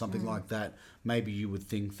actor or something like that, maybe you would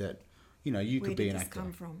think that, you know, you could be an actor. Where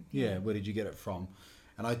did this come from? Yeah, where did you get it from?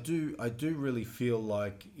 And I do really feel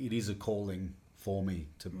like it is a calling for me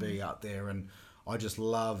to be out there, and I just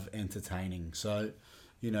love entertaining. So,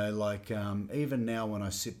 you know, like even now when I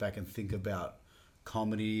sit back and think about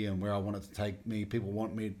comedy and where I want it to take me, people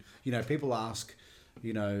want me, you know, people ask,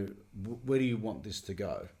 you know, where do you want this to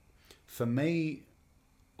go? For me,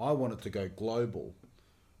 I want it to go global,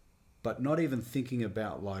 but not even thinking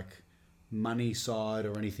about like money side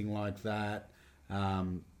or anything like that.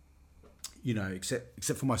 You know, except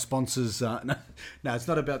for my sponsors. No, it's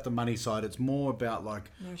not about the money side. It's more about like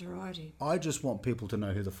Notoriety. I just want people to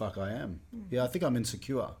know who the fuck I am. Yeah, I think I'm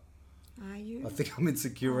insecure. Are you? I think I'm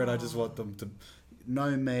insecure, and I just want them to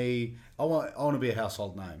know me. I want to be a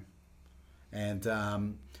household name. And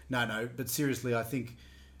no, but seriously, I think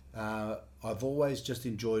I've always just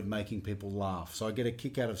enjoyed making people laugh. So I get a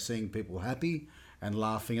kick out of seeing people happy and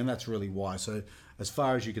laughing, and that's really why. So as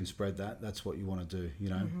far as you can spread that, that's what you want to do, you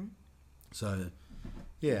know. So,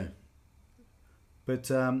 yeah. But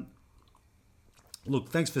look,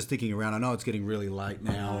 thanks for sticking around. I know it's getting really late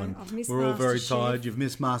now, and we're all very tired. You've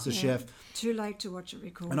missed MasterChef. Yeah, too late to watch it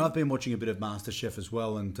record. And I've been watching a bit of MasterChef as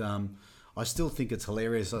well, and I still think it's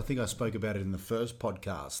hilarious. I think I spoke about it in the first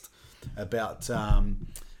podcast about,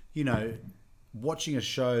 you know, watching a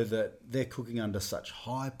show that they're cooking under such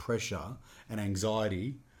high pressure and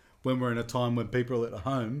anxiety when we're in a time when people are at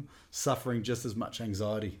home suffering just as much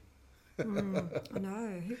anxiety. I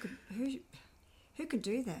know. Who could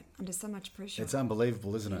do that under so much pressure? It's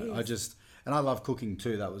unbelievable, isn't it? It is. And I love cooking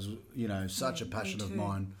too. That was, you know, such a passion of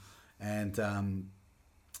mine. And,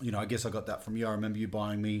 you know, I guess I got that from you. I remember you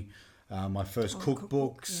buying me my first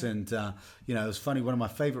cookbooks. And, you know, it was funny. One of my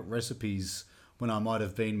favourite recipes when I might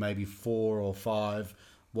have been maybe 4 or 5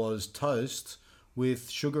 was toast with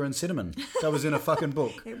sugar and cinnamon. That was in a fucking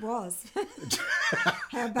book. It was.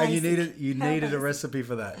 How basic. And you needed a recipe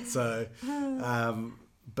for that. So,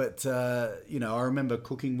 but, you know, I remember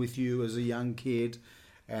cooking with you as a young kid,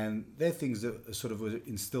 and they're things that sort of were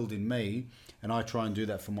instilled in me, and I try and do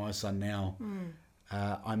that for my son now.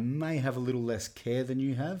 I may have a little less care than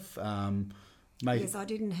you have. Yes, I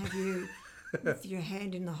didn't have you with your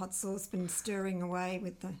hand in the hot saucepan stirring away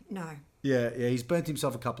with the... No. Yeah, he's burnt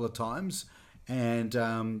himself a couple of times,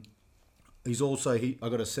 and he's also... I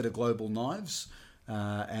got a set of Global knives,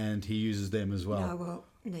 and he uses them as well. No, well,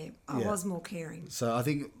 no, I was more caring. So I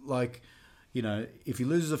think, like, you know, if he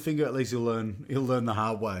loses a finger, at least he'll learn the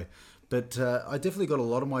hard way. But I definitely got a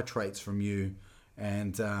lot of my traits from you,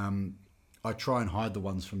 and I try and hide the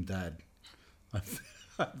ones from Dad. I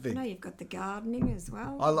think. No, you've got the gardening as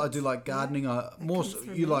well. I do like gardening.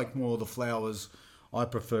 You like more of the flowers. I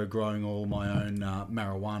prefer growing all my own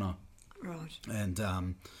marijuana. Right. And,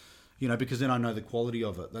 you know, because then I know the quality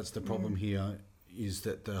of it. That's the problem here, is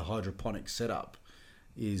that the hydroponic setup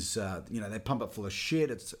is, you know, they pump it full of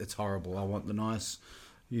shit. It's horrible. I want the nice,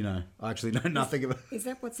 you know, I actually know nothing about it. Is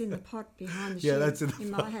that what's in the pot behind the Yeah, shed that's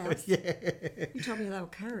in my house? Yeah. You told me they were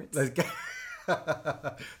carrots.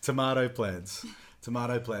 Tomato plants.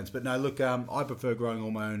 But no, look, I prefer growing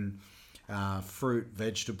all my own fruit,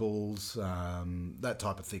 vegetables, that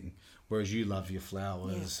type of thing. Whereas you love your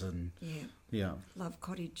flowers and Love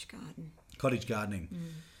cottage gardening.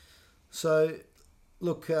 So,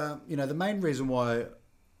 look, you know, the main reason why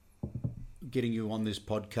getting you on this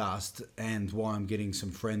podcast and why I'm getting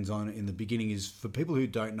some friends on in the beginning is for people who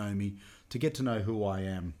don't know me to get to know who I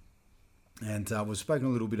am. And we've spoken a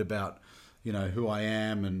little bit about, you know, who I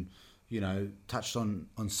am, and, you know, touched on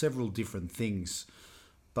several different things.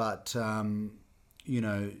 But, you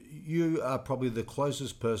know, you are probably the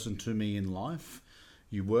closest person to me in life.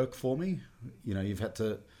 you work for me. You know, you've had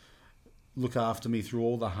to look after me through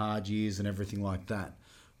all the hard years and everything like that.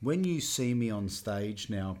 When you see me on stage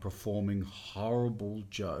now performing horrible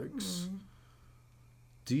jokes,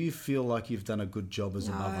 do you feel like you've done a good job as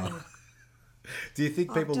a mother? Do you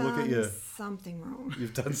think people look at you? Something wrong.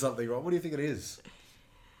 You've done something wrong. What do you think it is?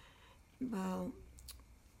 Well,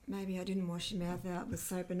 maybe I didn't wash your mouth out with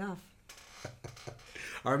soap enough.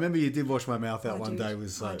 I remember you did wash my mouth out one did. day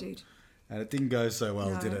with soap. I did. And it didn't go so well,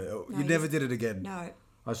 No, did it? no, You never did it again. No,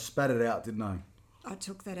 I spat it out, didn't I? I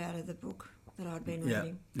took that out of the book that I'd been Yeah,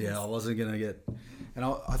 reading. yeah, I wasn't going to get... And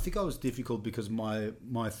I think I was difficult because my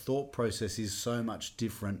thought process is so much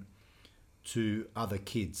different to other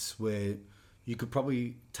kids, where you could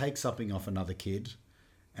probably take something off another kid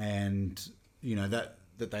and, you know, that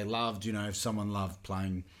they loved, you know, if someone loved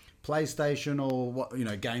playing PlayStation or, what, you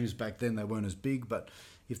know, games back then, they weren't as big, but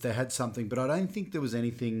if they had something... But I don't think there was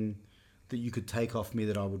anything that you could take off me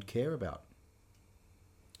that I would care about.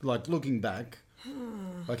 Like, looking back...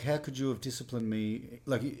 Like, how could you have disciplined me?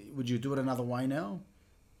 Like, would you do it another way now?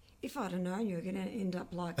 If I'd have known you were going to end up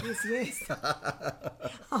like this, yes.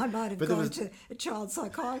 I might have gone to a child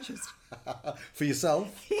psychiatrist. For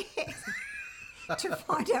yourself? Yes. To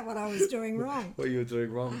find out what I was doing wrong. What you were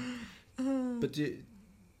doing wrong. But do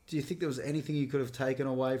you think there was anything you could have taken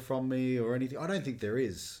away from me or anything? I don't think there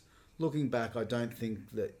is. Looking back, I don't think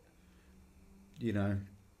that, you know...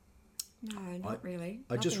 No, not really.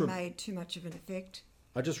 I just Nothing made too much of an effect.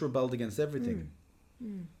 I just rebelled against everything.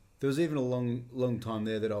 There was even a long time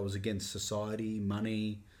there that I was against society,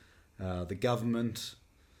 money, the government,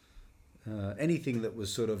 anything that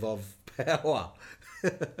was sort of power.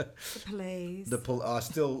 The police. I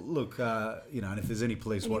still look, you know, and if there's any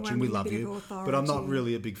police Anyone watching, we with a love bit you. of But I'm not authority.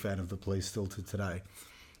 really a big fan of the police still to today.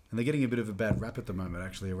 And they're getting a bit of a bad rap at the moment,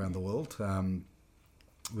 actually, around the world,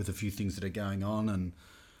 with a few things that are going on.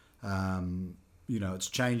 And, you know, it's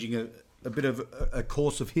changing a bit of a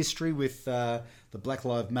course of history with the Black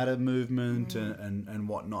Lives Matter movement and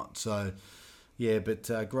whatnot. So, yeah, but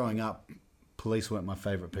growing up, police weren't my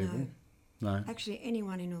favourite people. No. Actually,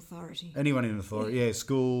 anyone in authority. Anyone in authority, yeah,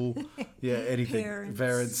 school, yeah, anything,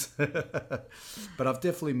 Parents. But I've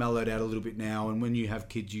definitely mellowed out a little bit now, and when you have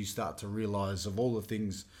kids, you start to realise of all the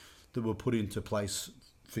things that were put into place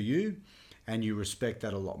for you, and you respect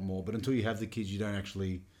that a lot more. But until you have the kids, you don't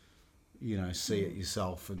actually, you know, see it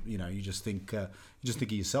yourself, and you know, you just think of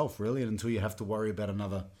yourself really, and until you have to worry about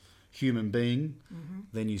another human being,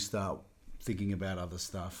 then you start thinking about other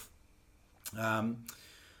stuff.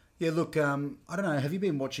 Yeah, look, I don't know. Have you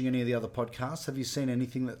been watching any of the other podcasts? Have you seen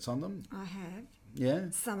anything that's on them? I have. Yeah?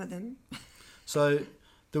 Some of them. So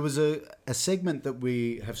there was a segment that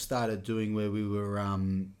we have started doing where we were,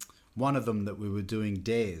 one of them that we were doing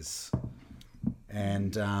dares.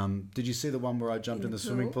 And did you see the one where I jumped in the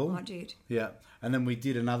swimming pool? I did. Yeah. And then we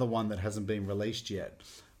did another one that hasn't been released yet,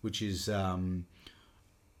 which is, I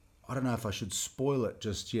don't know if I should spoil it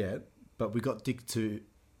just yet, but we got Dick to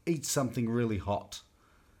eat something really hot.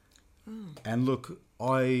 And look,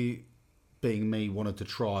 I, being me, wanted to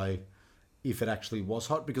try if it actually was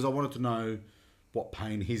hot because I wanted to know what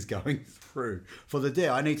pain he's going through. For the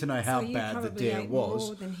dare, I need to know how So you bad the probably dare ate was.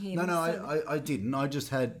 more than him, No, so- I didn't. I just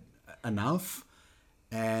had enough.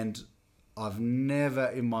 And I've never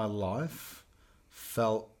in my life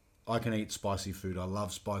felt I can eat spicy food. I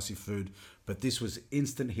love spicy food. But this was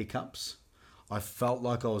instant hiccups. I felt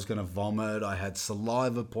like I was going to vomit. I had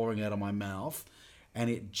saliva pouring out of my mouth. And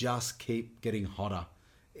it just kept getting hotter.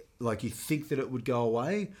 Like you think that it would go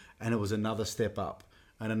away, and it was another step up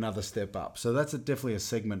and another step up. So that's definitely a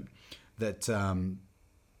segment that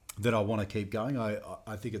that I want to keep going.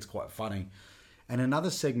 I think it's quite funny. And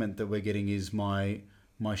another segment that we're getting is my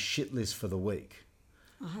shit list for the week.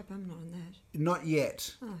 I hope I'm not on that. Not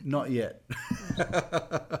yet. Oh, okay. Not yet.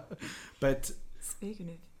 But Speaking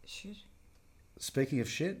of shit, speaking of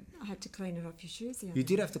shit, I had to clean it off your shoes the other you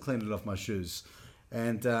did day. have to clean it off my shoes.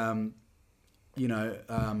 And, you know,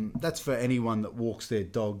 that's for anyone that walks their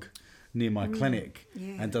dog near my clinic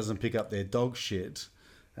yeah. and doesn't pick up their dog shit.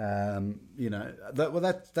 You know,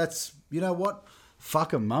 that's, you know what?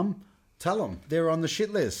 Fuck them, Mum. Tell them. They're on the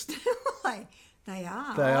shit list. They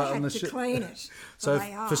are. They are I on had the to clean it. So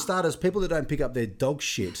they are. for starters, people that don't pick up their dog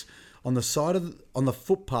shit on the side of on the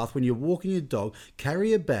footpath when you're walking your dog,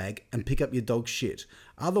 carry a bag and pick up your dog shit.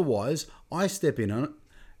 Otherwise, I step in on it.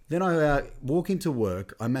 Then I walk into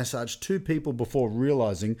work. I massage 2 people before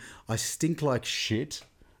realizing I stink like shit.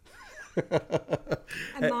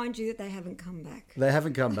 And mind you that they haven't come back. They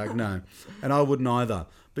haven't come back, no. And I wouldn't either.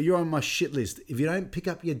 But you're on my shit list. If you don't pick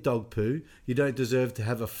up your dog poo, you don't deserve to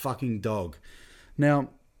have a fucking dog. Now,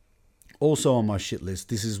 Also on my shit list,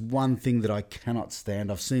 this is one thing that I cannot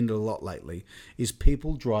stand. I've seen it a lot lately, is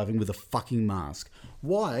people driving with a fucking mask.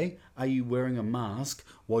 Why are you wearing a mask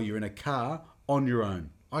while you're in a car on your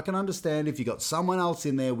own? I can understand if you got someone else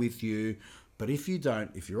in there with you, but if you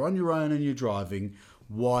don't, if you're on your own and you're driving,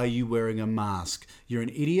 why are you wearing a mask? You're an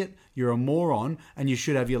idiot, you're a moron, and you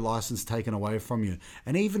should have your license taken away from you.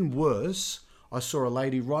 And even worse, I saw a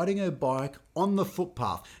lady riding her bike on the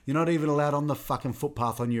footpath. You're not even allowed on the fucking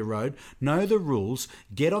footpath on your road. Know the rules.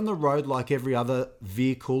 Get on the road like every other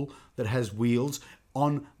vehicle that has wheels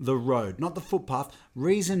on the road, not the footpath.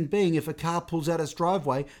 Reason being, if a car pulls out its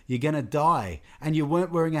driveway, you're going to die. And you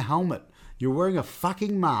weren't wearing a helmet. You're wearing a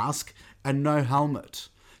fucking mask and no helmet.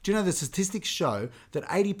 Do you know the statistics show that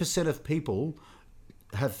 80% of people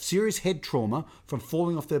have serious head trauma from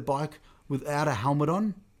falling off their bike without a helmet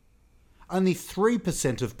on? Only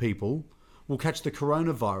 3% of people will catch the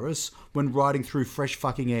coronavirus when riding through fresh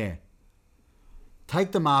fucking air.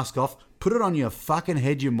 Take the mask off, put it on your fucking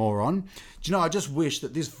head, you moron. Do you know, I just wish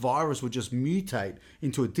that this virus would just mutate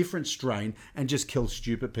into a different strain and just kill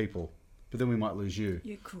stupid people. But then we might lose you.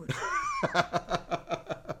 You could.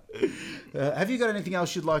 Have you got anything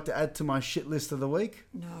else you'd like to add to my shit list of the week?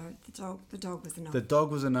 No, the dog was enough. The dog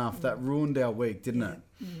was enough. That ruined our week, didn't it?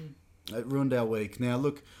 Mm. It ruined our week. Now,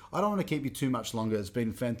 look, I don't want to keep you too much longer. It's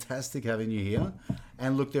been fantastic having you here.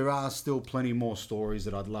 And look, there are still plenty more stories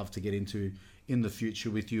that I'd love to get into in the future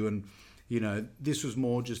with you. And, you know, this was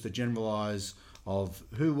more just a generalise of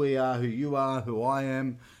who we are, who you are, who I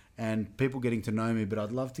am, and people getting to know me. But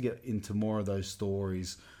I'd love to get into more of those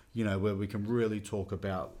stories, you know, where we can really talk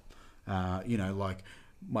about, you know, like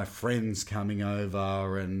my friends coming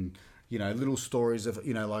over and, you know, little stories of,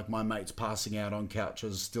 you know, like my mates passing out on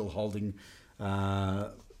couches, still holding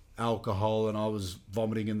alcohol, and I was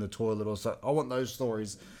vomiting in the toilet or so. I want those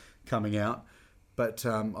stories coming out. But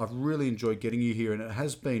I've really enjoyed getting you here, and it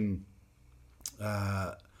has been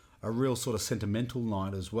a real sort of sentimental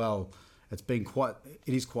night as well. It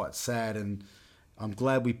is quite sad, and I'm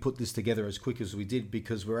glad we put this together as quick as we did,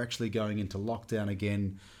 because we're actually going into lockdown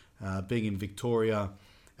again, being in Victoria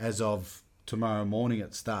as of tomorrow morning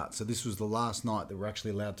it starts. So this was the last night that we're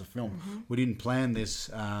actually allowed to film. Mm-hmm. We didn't plan this.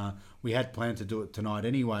 We had planned to do it tonight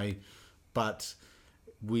anyway, but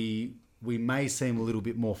we may seem a little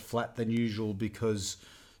bit more flat than usual because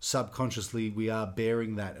subconsciously we are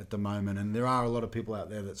bearing that at the moment. And there are a lot of people out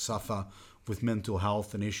there that suffer with mental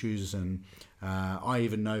health and issues. And I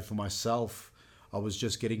even know for myself, I was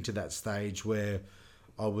just getting to that stage where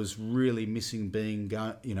I was really missing being,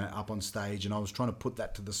 you know, up on stage, and I was trying to put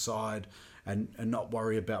that to the side and not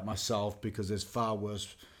worry about myself, because there's far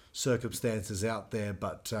worse circumstances out there.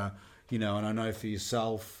 But, you know, and I know for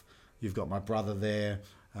yourself, you've got my brother there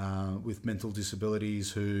with mental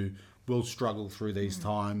disabilities who will struggle through these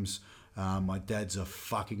times. My dad's a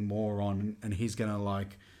fucking moron, and he's going to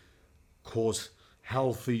like cause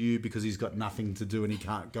hell for you because he's got nothing to do and he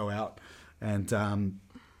can't go out. And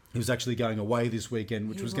he was actually going away this weekend,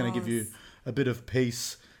 which was going to give you a bit of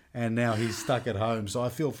peace. And now he's stuck at home. So I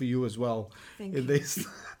feel for you as well in these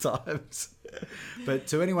times. But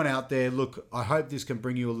to anyone out there, look, I hope this can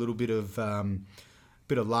bring you a little bit of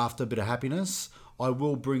laughter, bit of happiness. I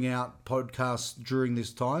will bring out podcasts during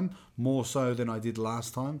this time, more so than I did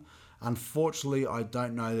last time. Unfortunately, I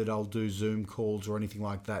don't know that I'll do Zoom calls or anything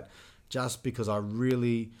like that, just because I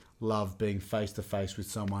really love being face-to-face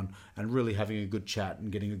with someone and really having a good chat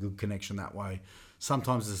and getting a good connection that way.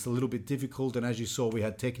 Sometimes it's a little bit difficult, and as you saw, we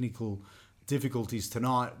had technical difficulties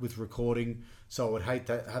tonight with recording, so I would hate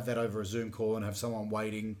to have that over a Zoom call and have someone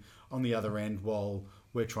waiting on the other end while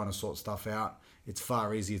we're trying to sort stuff out. It's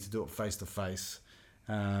far easier to do it face-to-face.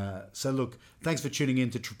 So look, thanks for tuning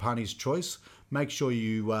in to Trapani's Choice. Make sure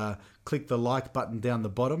you click the like button down the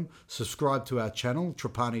bottom, subscribe to our channel,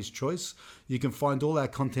 Trapani's Choice. You can find all our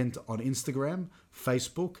content on Instagram,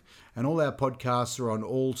 Facebook, and all our podcasts are on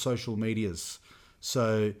all social medias.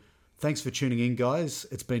 So thanks for tuning in, guys.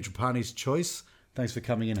 It's been Trapani's Choice. Thanks for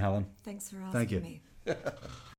coming in, Helen. Thanks for asking me.